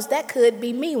knows, that could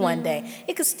be me one day.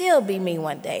 It could still be me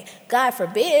one day. God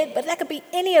forbid, but that could be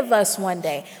any of us one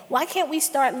day. Why can't we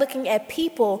start looking at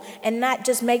people and not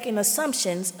just making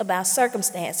assumptions about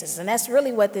circumstances? And that's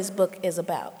really what this book is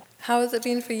about. How has it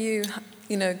been for you,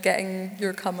 getting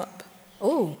your come up?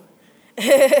 Ooh.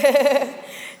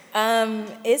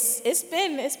 It's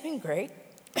been great.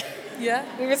 Yeah.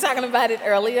 We were talking about it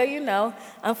earlier,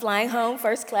 I'm flying home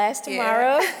first class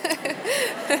tomorrow.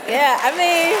 Yeah, I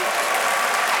mean,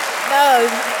 no.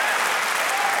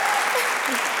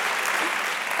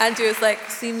 Andrew was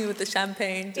like, see me with the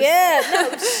champagne.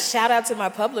 Shout out to my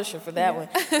publisher for that one.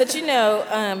 But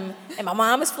and my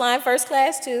mom is flying first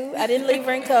class too. I didn't leave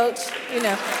her in coach,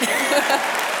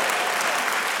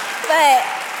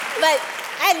 But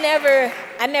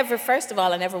I never, first of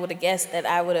all, I never would have guessed that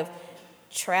I would have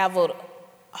traveled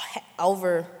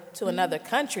over to another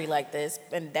country like this,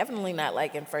 and definitely not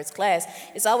like in first class.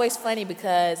 It's always funny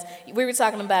because we were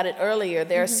talking about it earlier.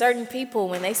 There are certain people,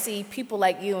 when they see people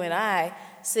like you and I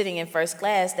sitting in first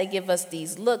class, they give us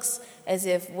these looks as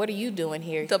if, what are you doing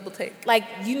here? Double take. Like,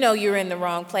 you're in the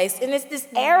wrong place. And it's this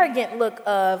arrogant look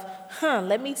of,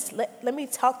 let me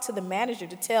talk to the manager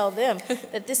to tell them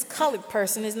that this colored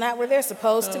person is not where they're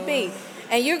supposed to be.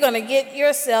 And you're going to get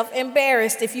yourself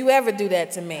embarrassed if you ever do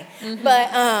that to me. But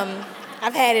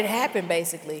I've had it happen,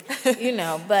 basically,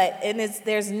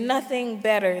 there's nothing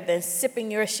better than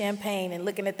sipping your champagne and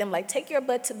looking at them like, take your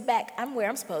butt to the back. I'm where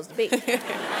I'm supposed to be.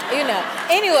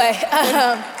 Anyway,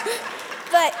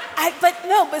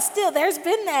 but still, there's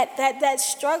been that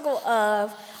struggle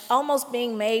of almost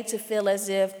being made to feel as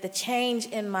if the change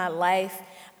in my life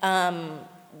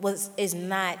is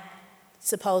not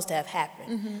supposed to have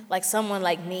happened. Like someone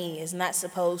like me is not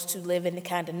supposed to live in the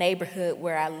kind of neighborhood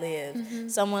where I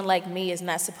live. Someone like me is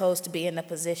not supposed to be in the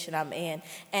position I'm in.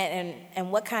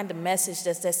 And what kind of message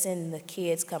does that send the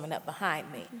kids coming up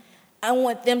behind me? I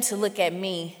want them to look at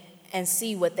me and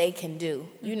see what they can do.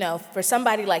 For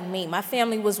somebody like me, my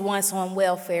family was once on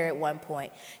welfare at one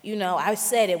point. I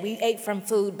said it, we ate from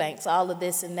food banks, all of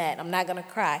this and that. I'm not gonna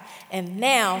cry. And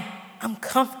now I'm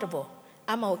comfortable.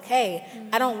 I'm okay.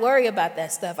 I don't worry about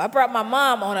that stuff. I brought my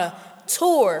mom on a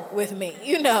tour with me,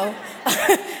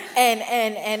 and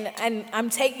I'm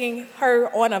taking her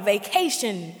on a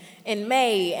vacation in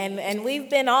May, and we've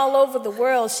been all over the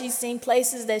world. She's seen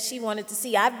places that she wanted to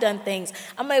see. I've done things.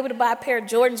 I'm able to buy a pair of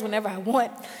Jordans whenever I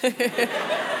want.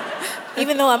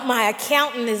 Even though my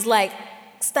accountant is like,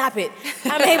 stop it.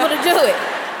 I'm able to do it.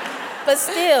 But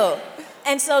still.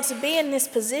 And so to be in this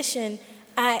position,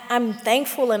 I'm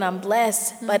thankful and I'm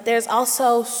blessed, but there's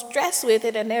also stress with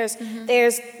it, and there's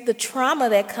the trauma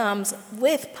that comes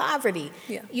with poverty.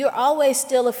 Yeah. You're always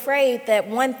still afraid that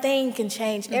one thing can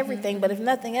change everything, but if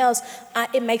nothing else,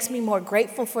 it makes me more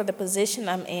grateful for the position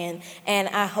I'm in, and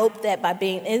I hope that by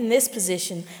being in this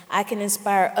position, I can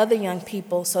inspire other young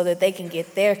people so that they can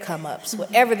get their come-ups,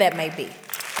 whatever that may be.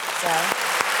 So.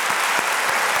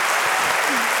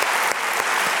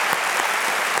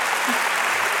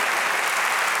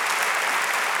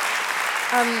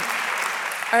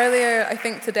 Earlier, I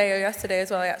think today or yesterday as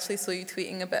well, I actually saw you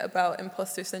tweeting a bit about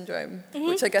imposter syndrome,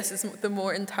 which I guess is the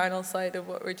more internal side of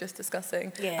what we're just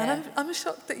discussing. Yeah. And I'm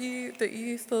shocked that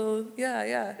you still,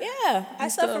 Yeah, I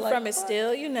suffer from it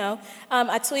still,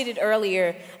 I tweeted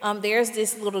earlier, there's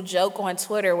this little joke on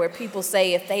Twitter where people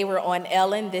say if they were on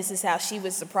Ellen, this is how she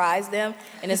would surprise them,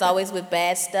 and it's always with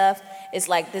bad stuff. It's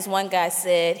like this one guy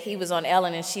said he was on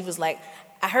Ellen, and she was like,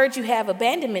 I heard you have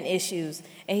abandonment issues.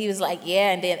 And he was like, yeah.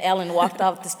 And then Ellen walked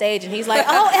off the stage and he's like,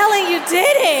 oh, Ellen, you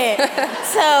did it.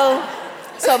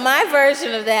 So my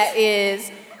version of that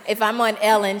is, if I'm on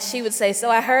Ellen, she would say,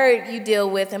 so I heard you deal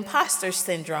with imposter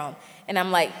syndrome. And I'm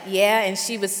like, yeah. And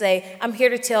she would say, I'm here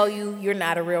to tell you you're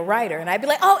not a real writer. And I'd be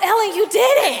like, oh, Ellen, you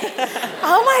did it.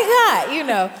 Oh, my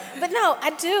God, But no,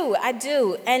 I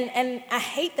do. And I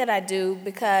hate that I do,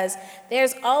 because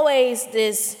there's always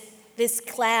this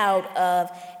cloud of,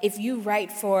 if you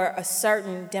write for a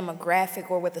certain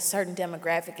demographic or with a certain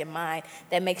demographic in mind,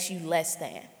 that makes you less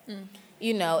than.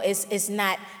 It's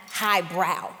not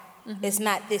highbrow. It's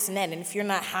not this and that. And if you're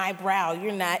not highbrow,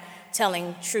 you're not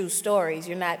telling true stories.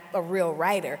 You're not a real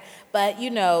writer. But,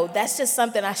 that's just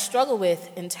something I struggle with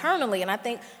internally. And I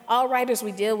think all writers,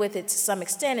 we deal with it to some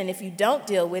extent. And if you don't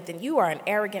deal with it, you are an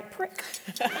arrogant prick.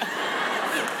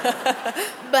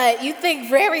 But you think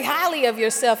very highly of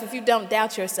yourself if you don't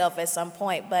doubt yourself at some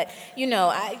point. But,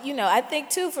 I think,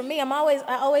 too, for me, I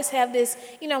always have this,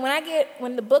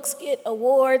 when the books get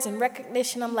awards and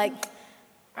recognition, I'm like,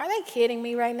 are they kidding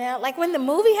me right now? Like, when the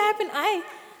movie happened, I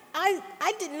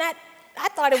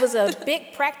thought it was a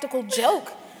big practical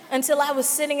joke until I was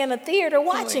sitting in a theater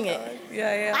watching it.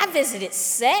 Yeah. I visited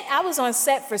set. I was on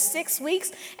set for 6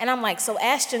 weeks, and I'm like, so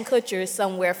Ashton Kutcher is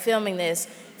somewhere filming this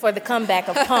for the comeback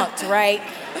of Punk'd, right?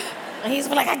 And he's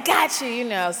like, I got you,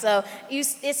 So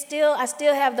I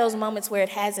still have those moments where it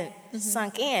hasn't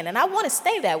sunk in. And I want to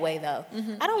stay that way, though.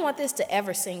 I don't want this to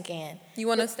ever sink in. You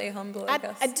want to stay humble, I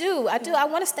guess. I do. I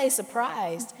want to stay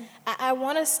surprised. I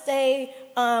want to stay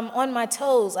on my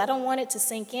toes. I don't want it to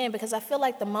sink in because I feel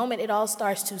like the moment it all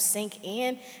starts to sink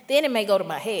in, then it may go to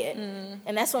my head.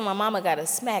 And that's when my mama got to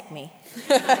smack me.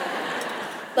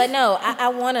 But no, I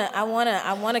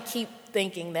want to keep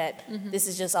thinking that this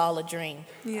is just all a dream.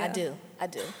 Yeah. I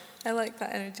do. I like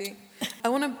that energy. I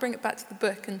want to bring it back to the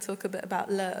book and talk a bit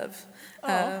about love.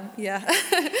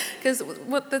 Because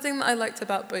the thing that I liked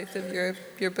about both of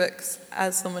your books,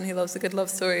 as someone who loves a good love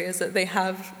story, is that they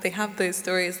have those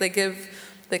stories. They give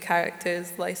the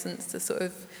characters license to sort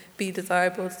of be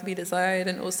desirable, to be desired,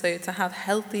 and also to have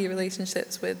healthy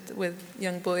relationships with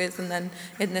young boys. And then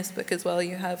in this book as well,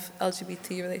 you have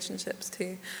LGBT relationships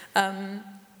too.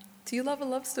 Do you love a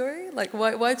love story? Like,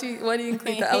 why do you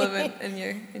include that element in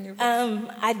your book?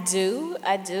 I do,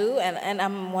 and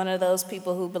I'm one of those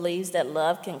people who believes that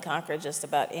love can conquer just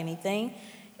about anything.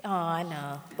 Oh, I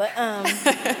know. But,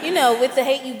 with The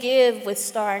Hate U Give, with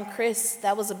Star and Chris,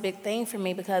 that was a big thing for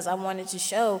me because I wanted to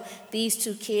show these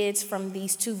two kids from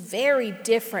these two very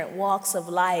different walks of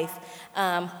life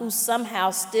who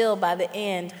somehow still, by the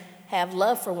end, have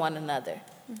love for one another.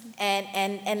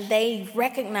 And they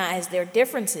recognize their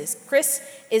differences. Chris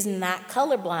is not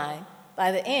colorblind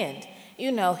by the end.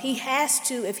 He has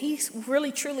to, if he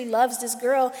really truly loves this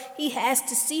girl, he has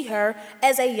to see her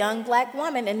as a young black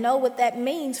woman and know what that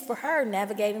means for her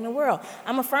navigating the world.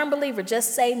 I'm a firm believer,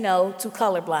 just say no to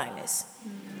colorblindness.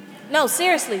 No,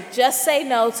 seriously, just say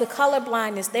no to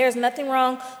colorblindness. There's nothing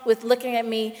wrong with looking at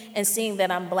me and seeing that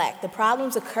I'm black. The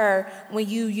problems occur when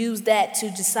you use that to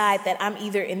decide that I'm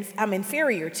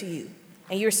inferior to you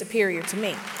and you're superior to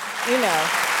me.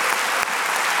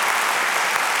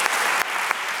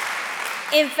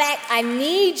 In fact, I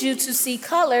need you to see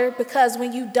color because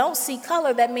when you don't see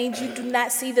color, that means you do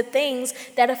not see the things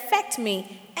that affect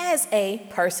me as a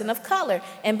person of color.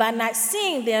 And by not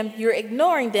seeing them, you're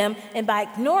ignoring them. And by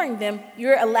ignoring them,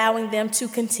 you're allowing them to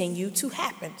continue to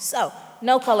happen. So,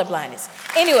 no color blindness.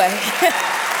 Anyway,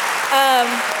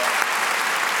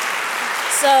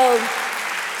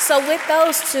 so with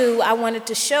those two, I wanted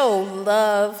to show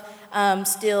love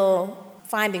still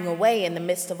finding a way in the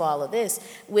midst of all of this.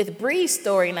 With Bree's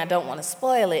story, and I don't want to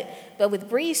spoil it, but with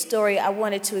Bree's story, I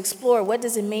wanted to explore what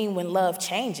does it mean when love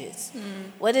changes?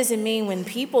 What does it mean when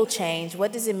people change?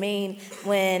 What does it mean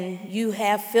when you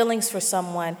have feelings for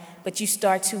someone, but you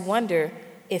start to wonder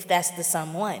if that's the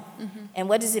someone? And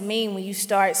what does it mean when you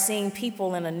start seeing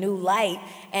people in a new light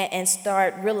and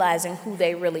start realizing who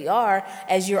they really are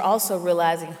as you're also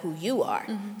realizing who you are?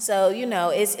 So,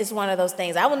 it's one of those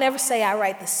things. I will never say I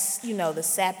write the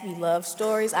sappy love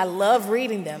stories. I love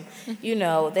reading them.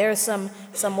 There are some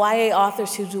YA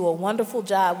authors who do a wonderful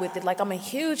job with it. Like, I'm a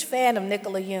huge fan of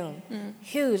Nicola Yoon.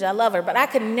 Huge. I love her. But I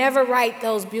could never write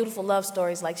those beautiful love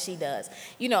stories like she does.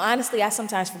 Honestly, I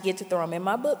sometimes forget to throw them in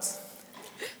my books.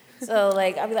 So,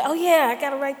 I'll be like, oh, yeah, I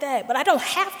got to write that. But I don't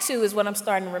have to is what I'm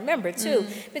starting to remember, too.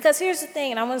 Because here's the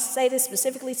thing, and I want to say this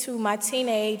specifically to my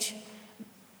teenage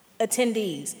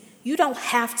attendees. You don't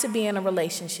have to be in a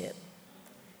relationship.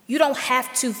 You don't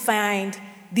have to find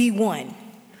the one,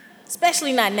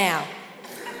 especially not now,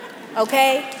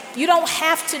 okay? You don't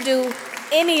have to do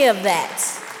any of that,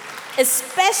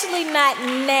 especially not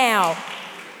now.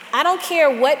 I don't care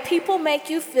what people make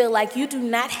you feel like. You do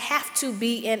not have to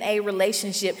be in a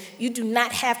relationship. You do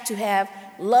not have to have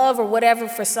love or whatever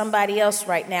for somebody else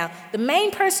right now. The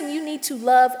main person you need to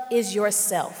love is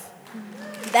yourself.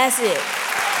 That's it.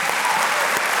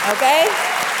 Okay?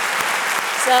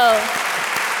 So,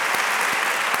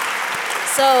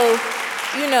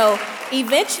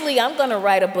 eventually I'm going to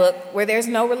write a book where there's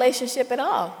no relationship at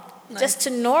all. Nice. Just to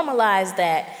normalize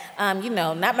that.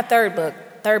 Not my third book.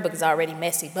 Third book is already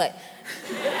messy, but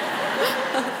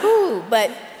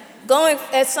but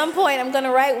at some point I'm going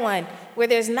to write one where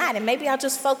there's not. And maybe I'll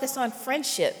just focus on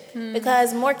friendship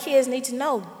because more kids need to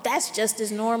know that's just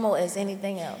as normal as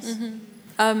anything else.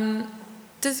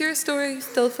 Does your story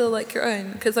still feel like your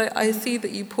own? Because I see that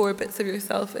you pour bits of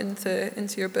yourself into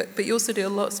your book, but you also do a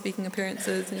lot of speaking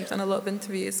appearances and you've done a lot of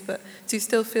interviews, but do you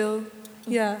still feel,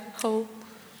 whole?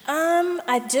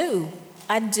 I do.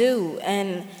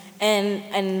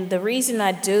 And the reason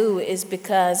I do is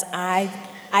because I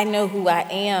know who I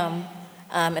am.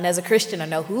 And as a Christian, I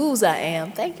know whose I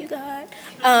am. Thank you, God.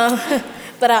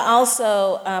 But I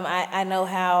also I know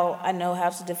how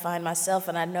to define myself,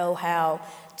 and I know how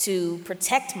to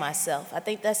protect myself. I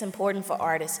think that's important for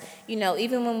artists.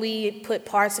 Even when we put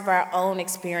parts of our own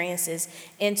experiences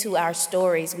into our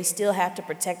stories, we still have to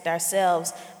protect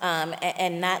ourselves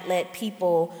and not let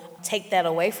people take that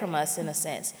away from us, in a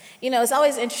sense. It's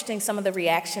always interesting, some of the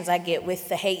reactions I get with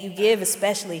The Hate You Give,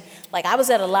 especially. Like, I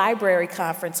was at a library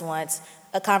conference once,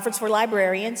 a conference for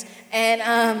librarians, and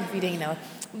if you didn't know it.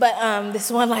 But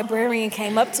this one librarian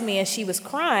came up to me and she was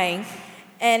crying.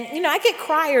 And, I get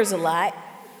criers a lot.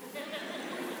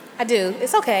 I do.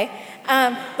 It's okay.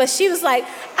 But she was like,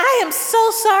 I am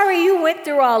so sorry you went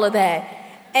through all of that.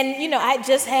 And, I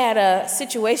just had a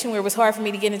situation where it was hard for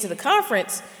me to get into the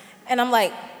conference. And I'm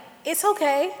like, it's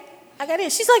okay. I got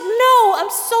in. She's like, no, I'm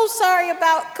so sorry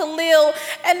about Khalil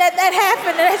and that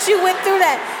happened and that you went through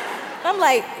that. I'm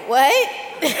like, what?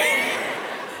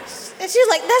 And she's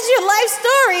like, that's your life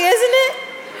story, isn't it?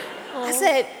 Aww. I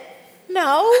said,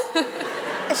 no.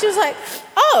 And she was like,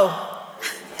 oh.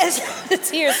 And the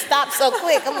tears stopped so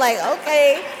quick. I'm like,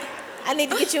 okay, I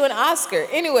need to get you an Oscar.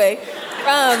 Anyway,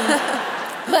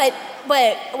 but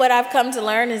what I've come to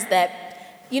learn is that,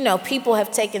 people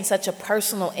have taken such a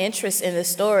personal interest in the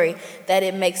story that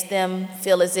it makes them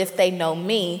feel as if they know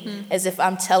me, as if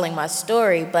I'm telling my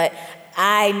story. But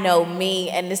I know me,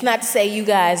 and it's not to say you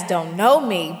guys don't know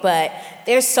me, but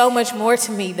there's so much more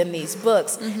to me than these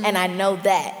books, and I know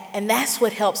that. And that's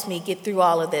what helps me get through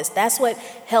all of this. That's what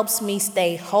helps me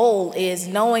stay whole, is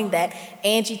knowing that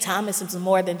Angie Thomas is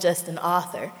more than just an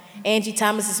author. Angie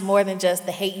Thomas is more than just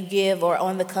The Hate You Give or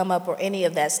On the Come Up or any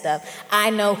of that stuff. I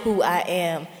know who I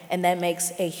am, and that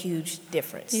makes a huge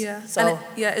difference. Yeah. So,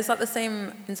 is that the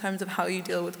same in terms of how you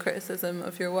deal with criticism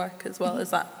of your work as well? Is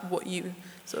that what you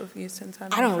sort of use in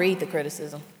terms? I don't read the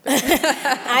criticism.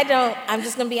 I don't. I'm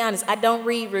just gonna be honest. I don't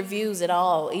read reviews at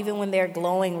all, even when they're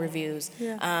glowing reviews.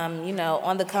 Yeah.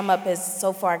 On the Come Up has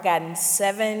so far gotten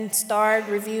 7-starred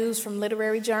reviews from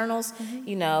literary journals.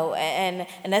 And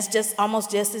that's just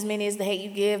almost just as many as The Hate You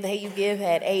Give. The Hate You Give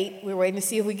had 8. We're waiting to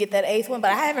see if we get that 8th one,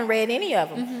 but I haven't read any of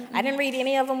them. I didn't read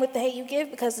any of them with The Hate You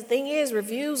Give because the thing is,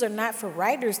 reviews are not for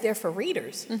writers; they're for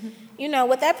readers.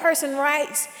 What that person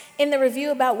writes in the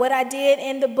review about what I did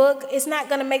in the book is not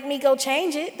going to make me go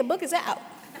change it. The book is out.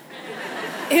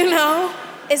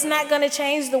 It's not going to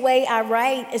change the way I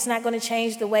write. It's not going to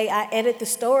change the way I edit the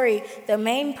story. The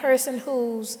main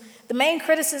criticisms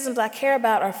I care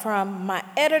about are from my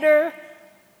editors,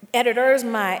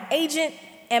 my agent,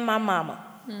 and my mama.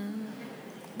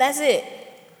 That's it.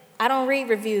 I don't read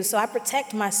reviews, so I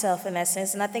protect myself in that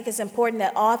sense. And I think it's important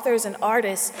that authors and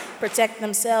artists protect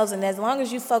themselves. And as long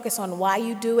as you focus on why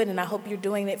you do it, and I hope you're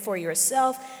doing it for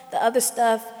yourself, the other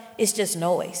stuff is just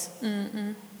noise.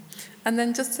 And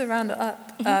then just to round it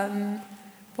up,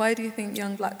 why do you think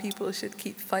young Black people should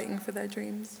keep fighting for their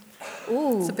dreams?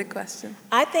 Ooh. It's a big question.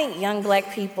 I think young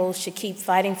Black people should keep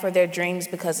fighting for their dreams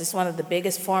because it's one of the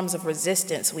biggest forms of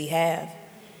resistance we have.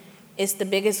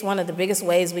 It's one of the biggest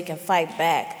ways we can fight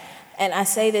back. And I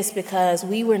say this because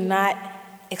we were not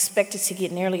expected to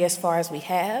get nearly as far as we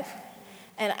have.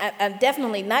 And I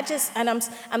definitely not just, and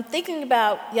I'm thinking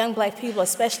about young Black people,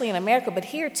 especially in America, but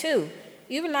here too.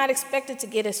 You were not expected to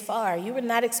get as far. You were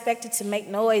not expected to make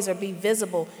noise or be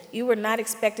visible. You were not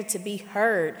expected to be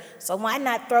heard. So why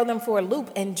not throw them for a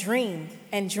loop and dream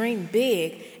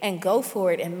big and go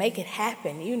for it and make it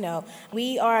happen?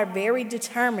 We are very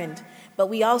determined, but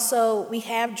we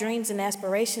have dreams and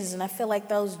aspirations, and I feel like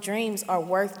those dreams are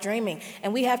worth dreaming.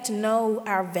 And we have to know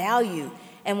our value.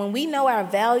 And when we know our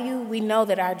value, we know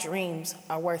that our dreams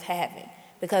are worth having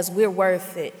because we're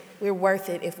worth it. We're worth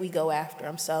it if we go after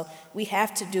them. So we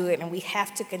have to do it, and we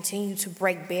have to continue to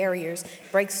break barriers,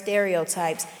 break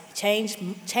stereotypes, change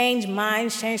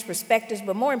minds, change perspectives.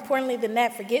 But more importantly than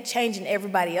that, forget changing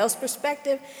everybody else's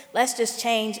perspective. Let's just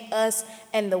change us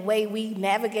and the way we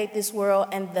navigate this world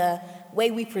and the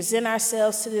way we present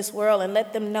ourselves to this world, and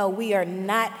let them know we are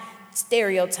not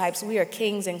stereotypes. We are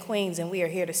kings and queens, and we are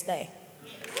here to stay.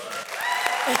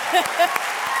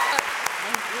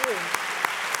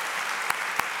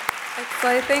 I So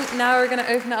I think now we're going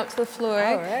to open it up to the floor.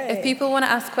 All right. If people want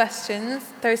to ask questions,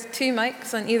 there's 2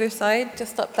 mics on either side,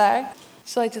 just up there.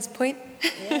 Shall I just point?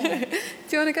 Yeah. Do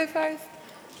you want to go first?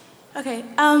 Okay,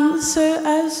 so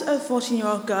as a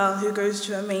 14-year-old girl who goes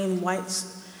to a main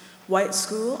white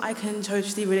school, I can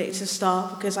totally relate to Star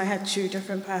because I had 2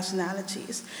 different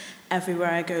personalities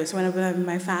everywhere I go. So when I'm with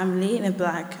my family in a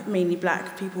mainly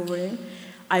black people room,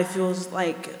 I feel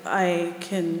like I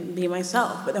can be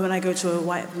myself. But then when I go to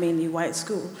a mainly white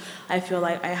school, I feel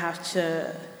like I have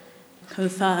to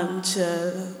conform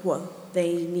to what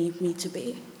they need me to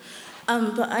be.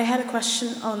 But I had a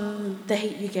question on The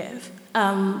Hate You Give.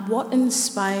 What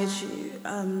inspired you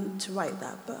to write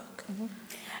that book?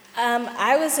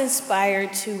 I was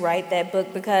inspired to write that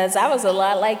book because I was a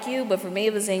lot like you, but for me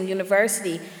it was in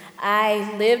university.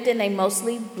 I lived in a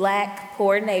mostly black,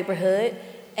 poor neighborhood,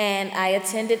 and I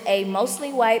attended a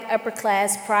mostly white,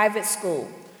 upper-class private school.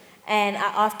 And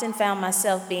I often found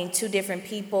myself being 2 different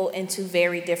people in 2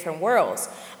 very different worlds.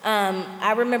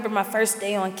 I remember my first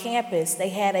day on campus, they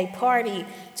had a party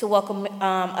to welcome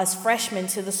us freshmen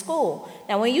to the school.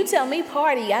 Now, when you tell me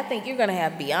party, I think you're gonna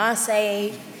have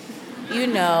Beyonce,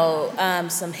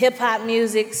 some hip-hop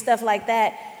music, stuff like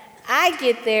that. I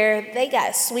get there, they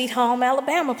got Sweet Home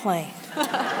Alabama playing.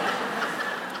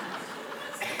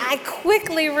 I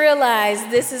quickly realized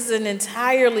this is an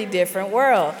entirely different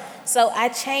world. So I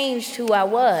changed who I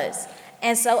was.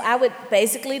 And so I would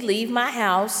basically leave my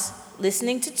house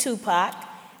listening to Tupac,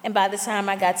 and by the time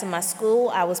I got to my school,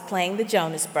 I was playing the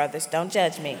Jonas Brothers. Don't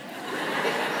judge me.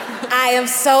 I am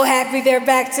so happy they're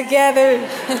back together.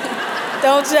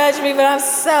 Don't judge me, but I'm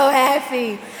so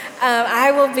happy.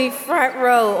 I will be front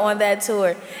row on that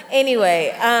tour.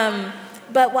 Anyway,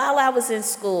 but while I was in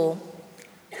school,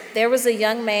 there was a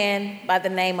young man by the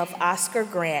name of Oscar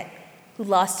Grant who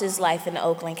lost his life in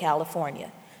Oakland,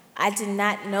 California. I did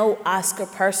not know Oscar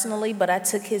personally, but I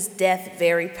took his death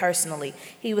very personally.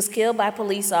 He was killed by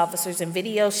police officers, and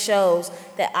video shows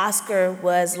that Oscar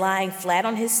was lying flat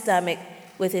on his stomach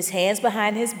with his hands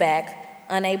behind his back,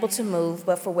 unable to move,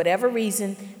 but for whatever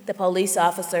reason, the police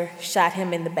officer shot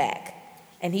him in the back,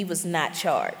 and he was not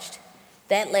charged.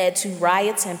 That led to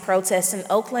riots and protests in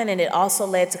Oakland, and it also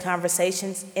led to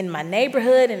conversations in my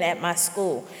neighborhood and at my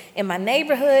school. In my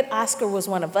neighborhood, Oscar was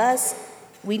one of us.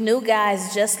 We knew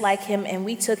guys just like him, and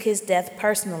we took his death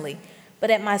personally. But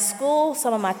at my school,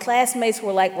 some of my classmates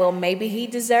were like, well, maybe he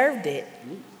deserved it.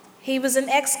 He was an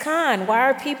ex-con. Why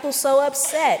are people so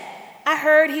upset? I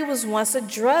heard he was once a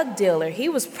drug dealer. He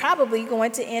was probably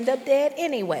going to end up dead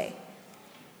anyway.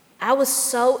 I was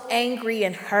so angry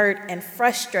and hurt and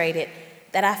frustrated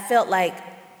that I felt like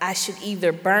I should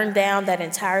either burn down that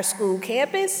entire school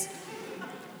campus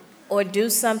or do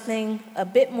something a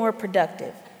bit more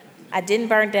productive. I didn't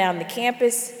burn down the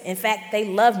campus. In fact, they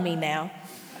love me now.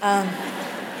 I'm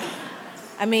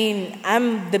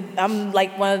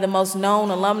like one of the most known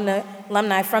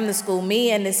alumni from the school.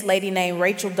 Me and this lady named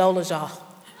Rachel Dolezal.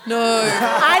 No.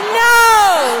 I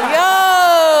know,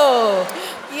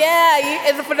 yo. Yeah,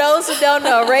 and for those who don't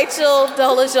know, Rachel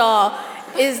Dolezal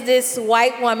is this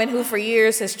white woman who for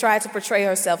years has tried to portray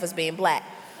herself as being black.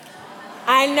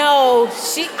 I know,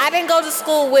 I didn't go to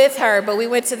school with her, but we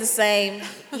went to the same,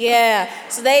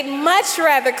 so they'd much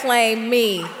rather claim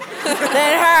me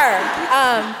than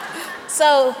her.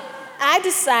 So I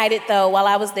decided though, while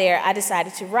I was there, I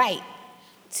decided to write,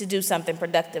 to do something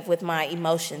productive with my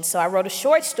emotions. So I wrote a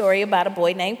short story about a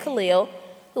boy named Khalil,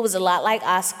 who was a lot like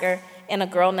Oscar, and a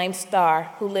girl named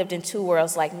Star, who lived in 2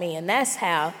 worlds like me, and that's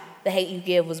how The Hate You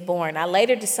Give was born. I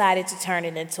later decided to turn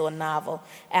it into a novel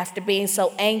after being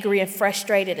so angry and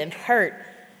frustrated and hurt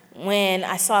when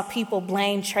I saw people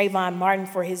blame Trayvon Martin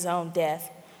for his own death,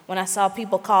 when I saw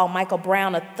people call Michael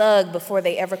Brown a thug before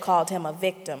they ever called him a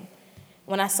victim,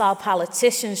 when I saw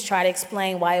politicians try to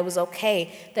explain why it was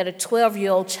okay that a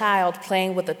 12-year-old child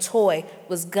playing with a toy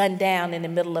was gunned down in the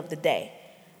middle of the day.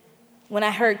 When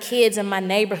I heard kids in my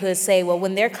neighborhood say, well,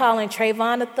 when they're calling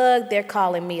Trayvon a thug, they're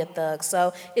calling me a thug.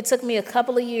 So it took me a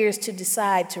couple of years to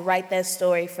decide to write that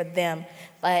story for them.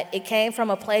 But it came from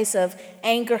a place of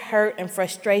anger, hurt, and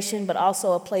frustration, but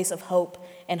also a place of hope,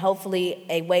 and hopefully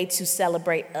a way to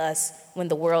celebrate us when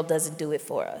the world doesn't do it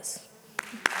for us.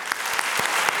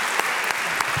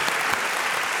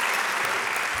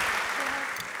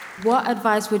 What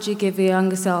advice would you give your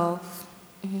younger self?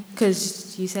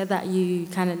 Because you said that you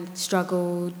kind of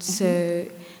struggled, so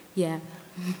yeah.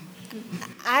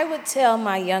 I would tell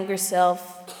my younger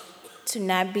self to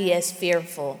not be as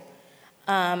fearful.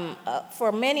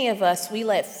 For many of us, we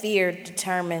let fear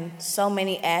determine so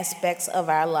many aspects of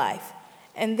our life.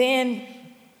 And then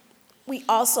we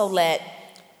also let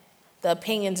the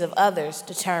opinions of others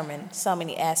determine so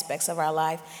many aspects of our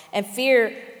life. And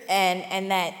fear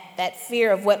and that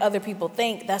fear of what other people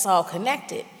think, that's all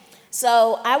connected.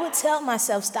 So I would tell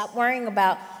myself, stop worrying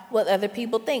about what other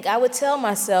people think. I would tell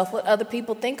myself what other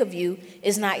people think of you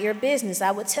is not your business.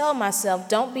 I would tell myself,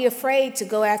 don't be afraid to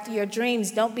go after your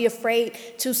dreams. Don't be afraid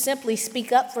to simply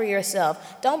speak up for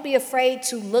yourself. Don't be afraid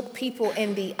to look people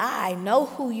in the eye. Know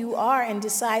who you are and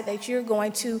decide that you're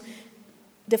going to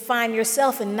define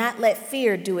yourself and not let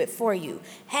fear do it for you.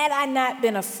 Had I not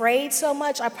been afraid so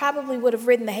much, I probably would have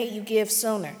written The Hate U Give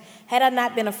sooner. Had I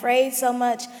not been afraid so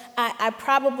much, I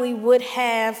probably would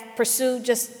have pursued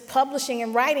just publishing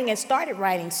and writing and started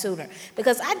writing sooner.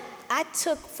 Because I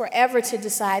took forever to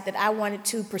decide that I wanted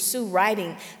to pursue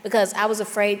writing because I was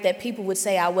afraid that people would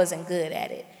say I wasn't good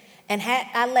at it. And had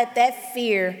I let that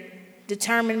fear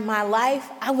determine my life,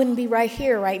 I wouldn't be right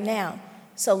here right now.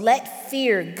 So let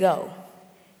fear go.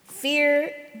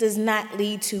 Fear does not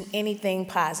lead to anything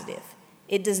positive.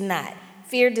 It does not.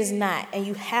 Fear does not. And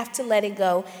you have to let it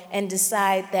go and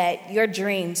decide that your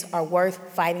dreams are worth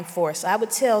fighting for. So I would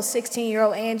tell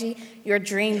 16-year-old Angie, your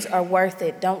dreams are worth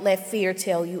it. Don't let fear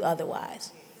tell you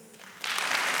otherwise.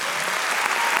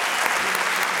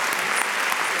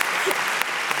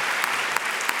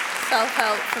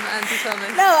 Self-help from Angie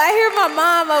Thomas. No, I hear my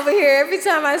mom over here. Every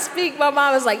time I speak, my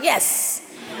mom is like, yes,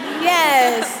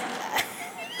 yes.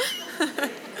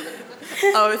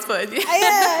 Oh, it's fun.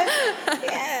 Yeah.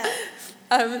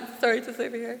 Sorry, just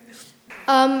over here.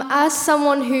 As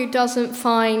someone who doesn't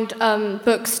find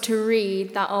books to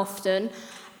read that often,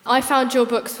 I found your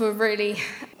books were really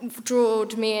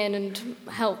drawed me in and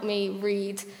helped me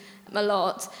read a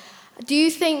lot. Do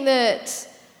you think that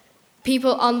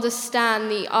people understand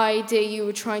the idea you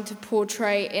were trying to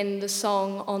portray in the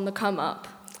song On the Come Up?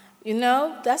 You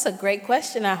know, that's a great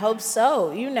question. I hope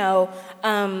so. You know,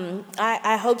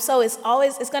 I hope so. It's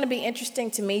going to be interesting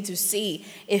to me to see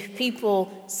if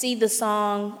people see the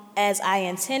song as I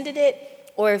intended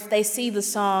it, or if they see the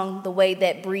song the way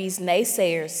that Bree's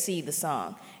naysayers see the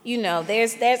song. You know,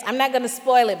 there's I'm not going to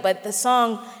spoil it, but the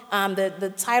song,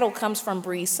 the title comes from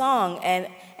Bree's song, and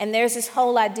there's this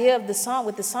whole idea of the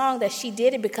song that she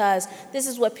did it because this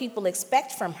is what people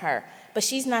expect from her. But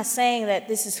she's not saying that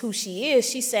this is who she is.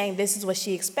 She's saying this is what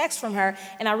she expects from her.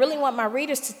 And I really want my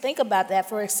readers to think about that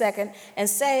for a second and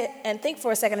say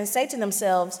to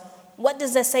themselves, what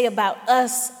does that say about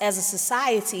us as a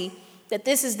society, that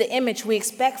this is the image we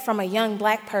expect from a young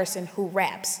black person who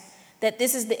raps? That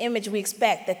this is the image we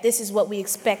expect, that this is what we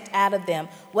expect out of them.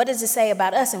 What does it say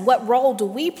about us, and what role do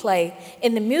we play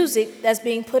in the music that's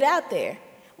being put out there?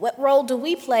 What role do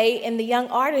we play in the young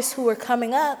artists who are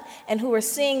coming up and who are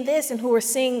seeing this and who are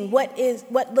seeing what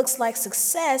looks like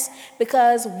success,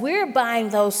 because we're buying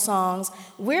those songs,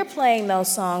 we're playing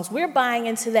those songs, we're buying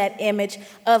into that image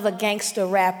of a gangster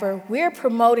rapper, we're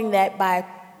promoting that by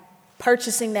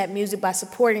purchasing that music, by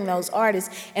supporting those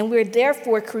artists, and we're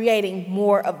therefore creating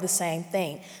more of the same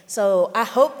thing. So I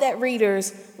hope that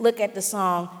readers look at the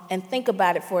song and think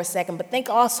about it for a second, but think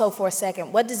also for a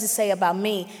second, what does it say about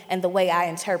me and the way I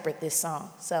interpret this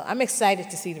song? So I'm excited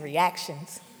to see the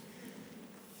reactions.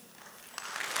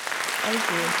 Thank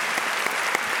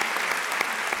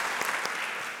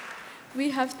you. We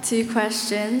have 2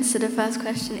 questions. So the first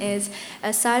question is,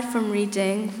 aside from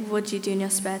reading, what do you do in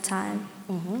your spare time?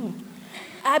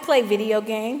 I play video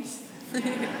games.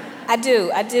 I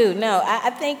do. No,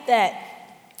 I think that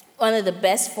one of the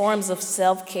best forms of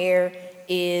self-care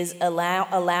is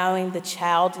allowing the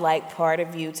childlike part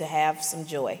of you to have some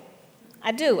joy.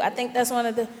 I do. I think that's one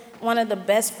of the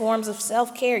best forms of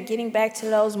self-care, getting back to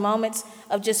those moments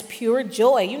of just pure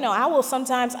joy. You know, I'll go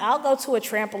to a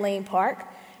trampoline park.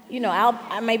 You know,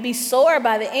 I may be sore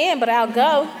by the end, but I'll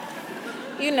go.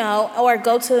 You know, or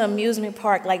go to an amusement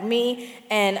park, like me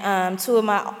and two of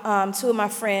my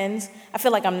friends. I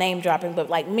feel like I'm name dropping, but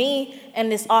like me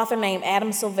and this author named Adam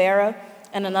Silvera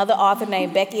and another author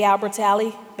named Becky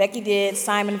Albertalli. Becky did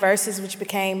Simon Versus, which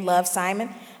became Love, Simon.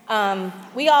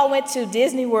 We all went to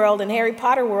Disney World and Harry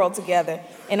Potter World together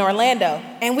in Orlando,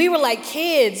 and we were like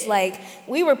kids. Like,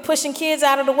 we were pushing kids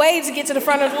out of the way to get to the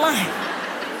front of the line.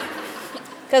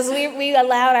 Because we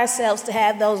allowed ourselves to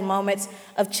have those moments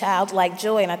of childlike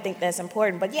joy, and I think that's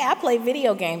important. But yeah, I play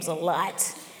video games a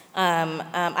lot.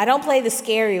 I don't play the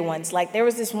scary ones. Like, there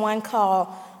was this one called,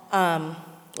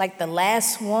 like The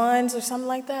Last Ones or something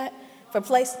like that.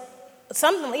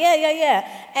 Yeah.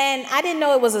 And I didn't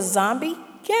know it was a zombie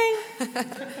game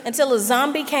until a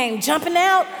zombie came jumping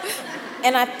out,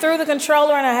 and I threw the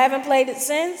controller, and I haven't played it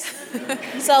since.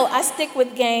 So I stick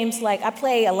with games like, I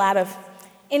play a lot of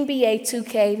NBA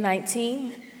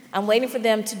 2K19. I'm waiting for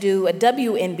them to do a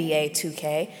WNBA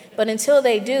 2K, but until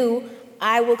they do,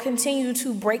 I will continue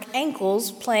to break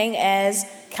ankles playing as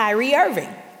Kyrie Irving,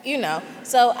 you know.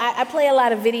 So I play a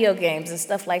lot of video games and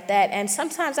stuff like that, and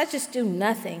sometimes I just do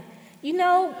nothing. You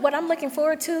know what I'm looking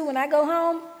forward to when I go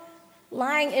home?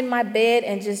 Lying in my bed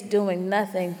and just doing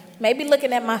nothing. Maybe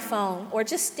looking at my phone or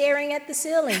just staring at the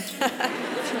ceiling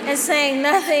and saying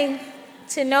nothing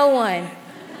to no one.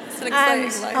 It's an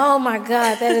exciting life. Oh my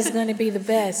God, that is going to be the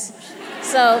best.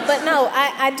 So, but no,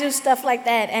 I do stuff like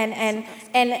that, and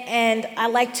I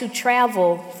like to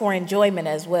travel for enjoyment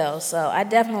as well. So I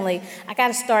got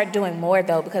to start doing more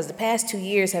though, because the past 2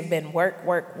 years have been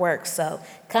work. So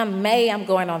come May, I'm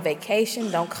going on vacation.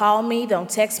 Don't call me, don't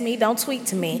text me, don't tweet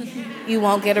to me. You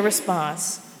won't get a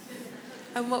response.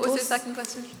 And what was your second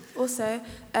question? Also,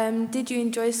 did you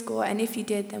enjoy school? And if you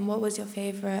did, then what was your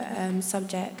favorite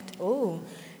subject? Ooh,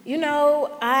 you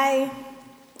know, I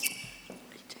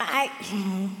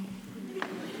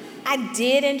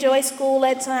did enjoy school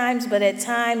at times, but at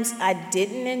times I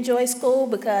didn't enjoy school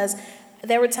because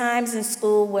there were times in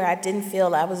school where I didn't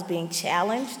feel I was being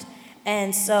challenged.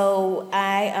 And so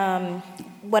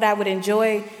what I would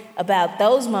enjoy about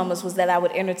those moments was that I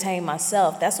would entertain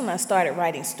myself. That's when I started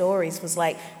writing stories, was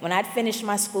like when I'd finished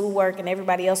my schoolwork and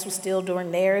everybody else was still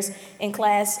doing theirs in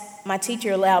class, my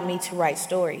teacher allowed me to write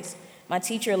stories. My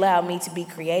teacher allowed me to be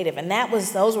creative, and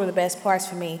those were the best parts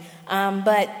for me.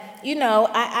 But you know,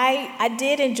 I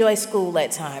did enjoy school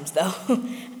at times, though.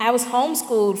 I was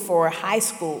homeschooled for high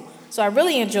school, so I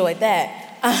really enjoyed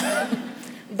that.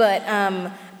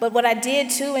 But what I did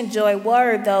too enjoy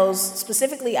were those,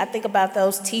 specifically I think about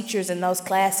those teachers in those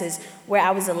classes where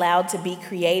I was allowed to be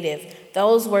creative.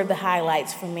 Those were the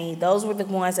highlights for me. Those were the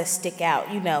ones that stick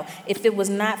out. You know, if it was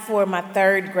not for my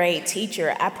third grade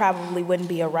teacher, I probably wouldn't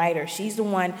be a writer. She's the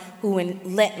one who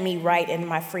let me write in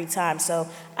my free time. So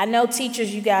I know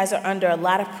teachers, you guys are under a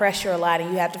lot of pressure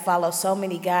and you have to follow so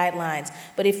many guidelines.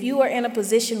 But if you are in a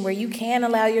position where you can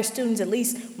allow your students at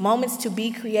least moments to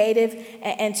be creative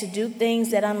and to do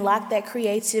things that unlock that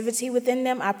creativity within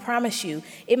them, I promise you,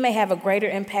 it may have a greater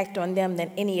impact on them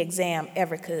than any exam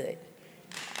ever could.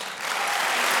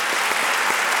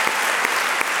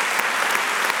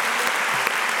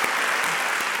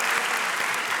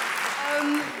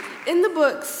 In the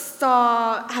book,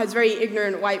 Star has very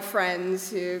ignorant white friends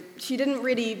who she didn't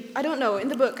really, I don't know, in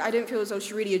the book I didn't feel as though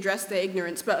she really addressed their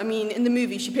ignorance, but I mean, in the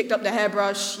movie she picked up the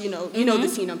hairbrush, you know the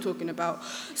scene I'm talking about.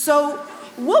 So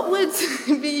what would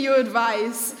be your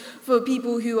advice for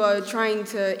people who are trying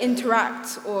to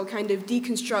interact or kind of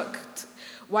deconstruct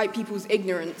white people's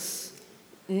ignorance?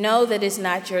 Know that it's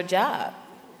not your job.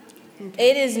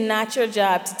 It is not your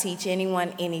job to teach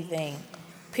anyone anything.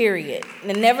 Period.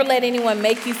 And never let anyone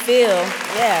make you feel,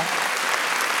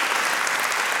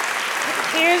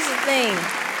 Here's the thing.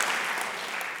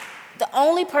 The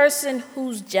only person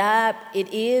whose job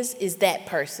it is that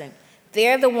person.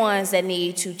 They're the ones that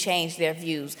need to change their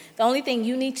views. The only thing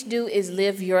you need to do is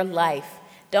live your life.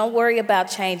 Don't worry about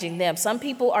changing them. Some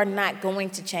people are not going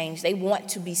to change. They want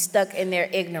to be stuck in their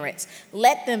ignorance.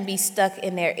 Let them be stuck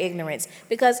in their ignorance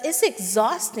because it's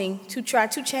exhausting to try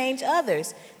to change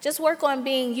others. Just work on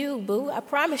being you, boo. I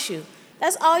promise you.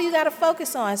 That's all you got to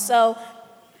focus on. So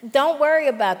don't worry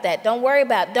about that. Don't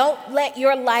let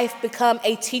your life become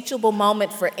a teachable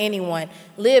moment for anyone.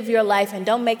 Live your life and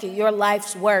don't make it your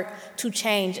life's work to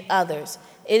change others.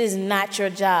 It is not your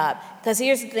job. Because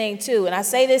here's the thing, too, and I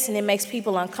say this and it makes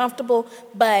people uncomfortable,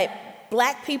 but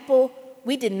black people,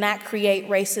 we did not create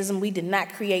racism. We did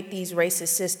not create these racist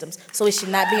systems. So it should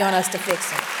not be on us to fix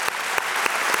them.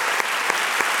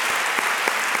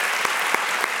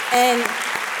 And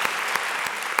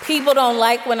people don't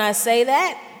like when I say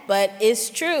that, but it's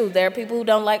true. There are people who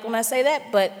don't like when I say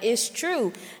that, but it's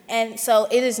true. And so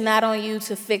it is not on you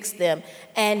to fix them.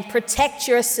 And protect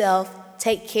yourself.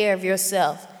 Take care of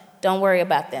yourself. Don't worry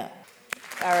about them.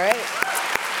 All right.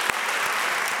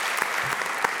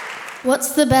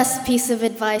 What's the best piece of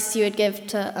advice you would give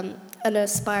to an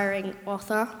aspiring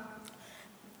author?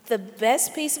 The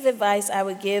best piece of advice I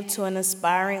would give to an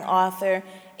aspiring author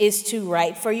is to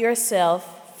write for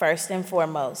yourself first and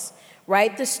foremost.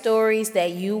 Write the stories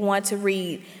that you want to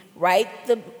read. Write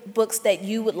the books that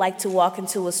you would like to walk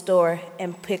into a store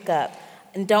and pick up.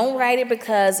 And don't write it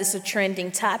because it's a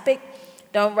trending topic.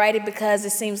 Don't write it because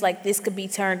it seems like this could be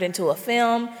turned into a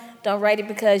film. Don't write it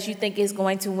because you think it's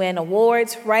going to win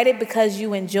awards. Write it because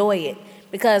you enjoy it.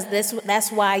 Because that's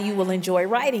why you will enjoy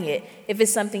writing it, if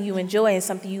it's something you enjoy and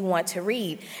something you want to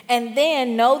read. And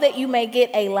then know that you may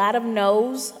get a lot of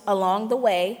no's along the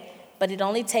way, but it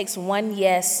only takes one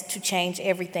yes to change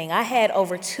everything. I had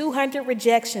over 200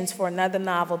 rejections for another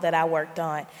novel that I worked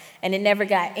on, and it never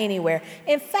got anywhere.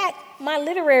 In fact, my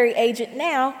literary agent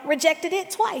now rejected it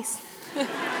twice.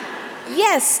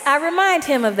 Yes, I remind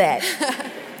him of that.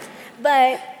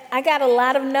 But I got a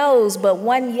lot of no's, but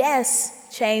one yes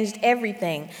changed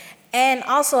everything. And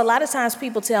also, a lot of times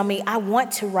people tell me, I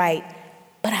want to write,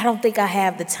 but I don't think I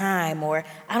have the time, or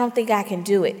I don't think I can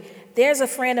do it. There's a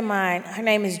friend of mine, her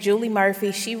name is Julie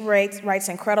Murphy. She writes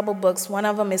incredible books. One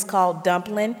of them is called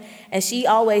Dumpling, and she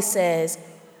always says,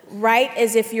 write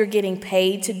as if you're getting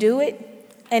paid to do it,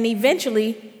 and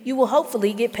eventually you will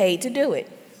hopefully get paid to do it.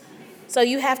 So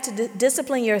you have to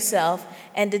discipline yourself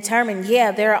and determine,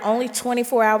 there are only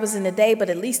 24 hours in a day, but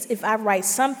at least if I write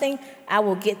something, I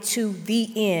will get to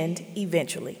the end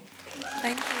eventually.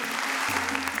 Thank you.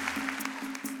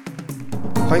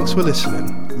 Thanks for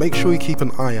listening. Make sure you keep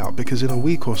an eye out, because in a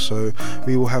week or so,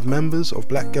 we will have members of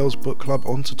Black Girls Book Club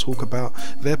on to talk about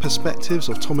their perspectives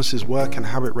of Thomas's work and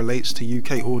how it relates to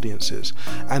UK audiences,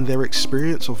 and their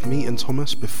experience of meeting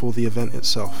Thomas before the event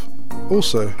itself.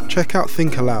 Also, check out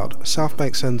Think Aloud, South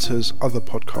Bank Centre's other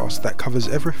podcast that covers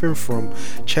everything from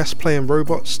chess playing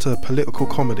robots to political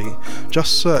comedy.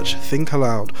 Just search Think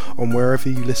Aloud on wherever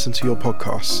you listen to your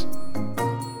podcasts.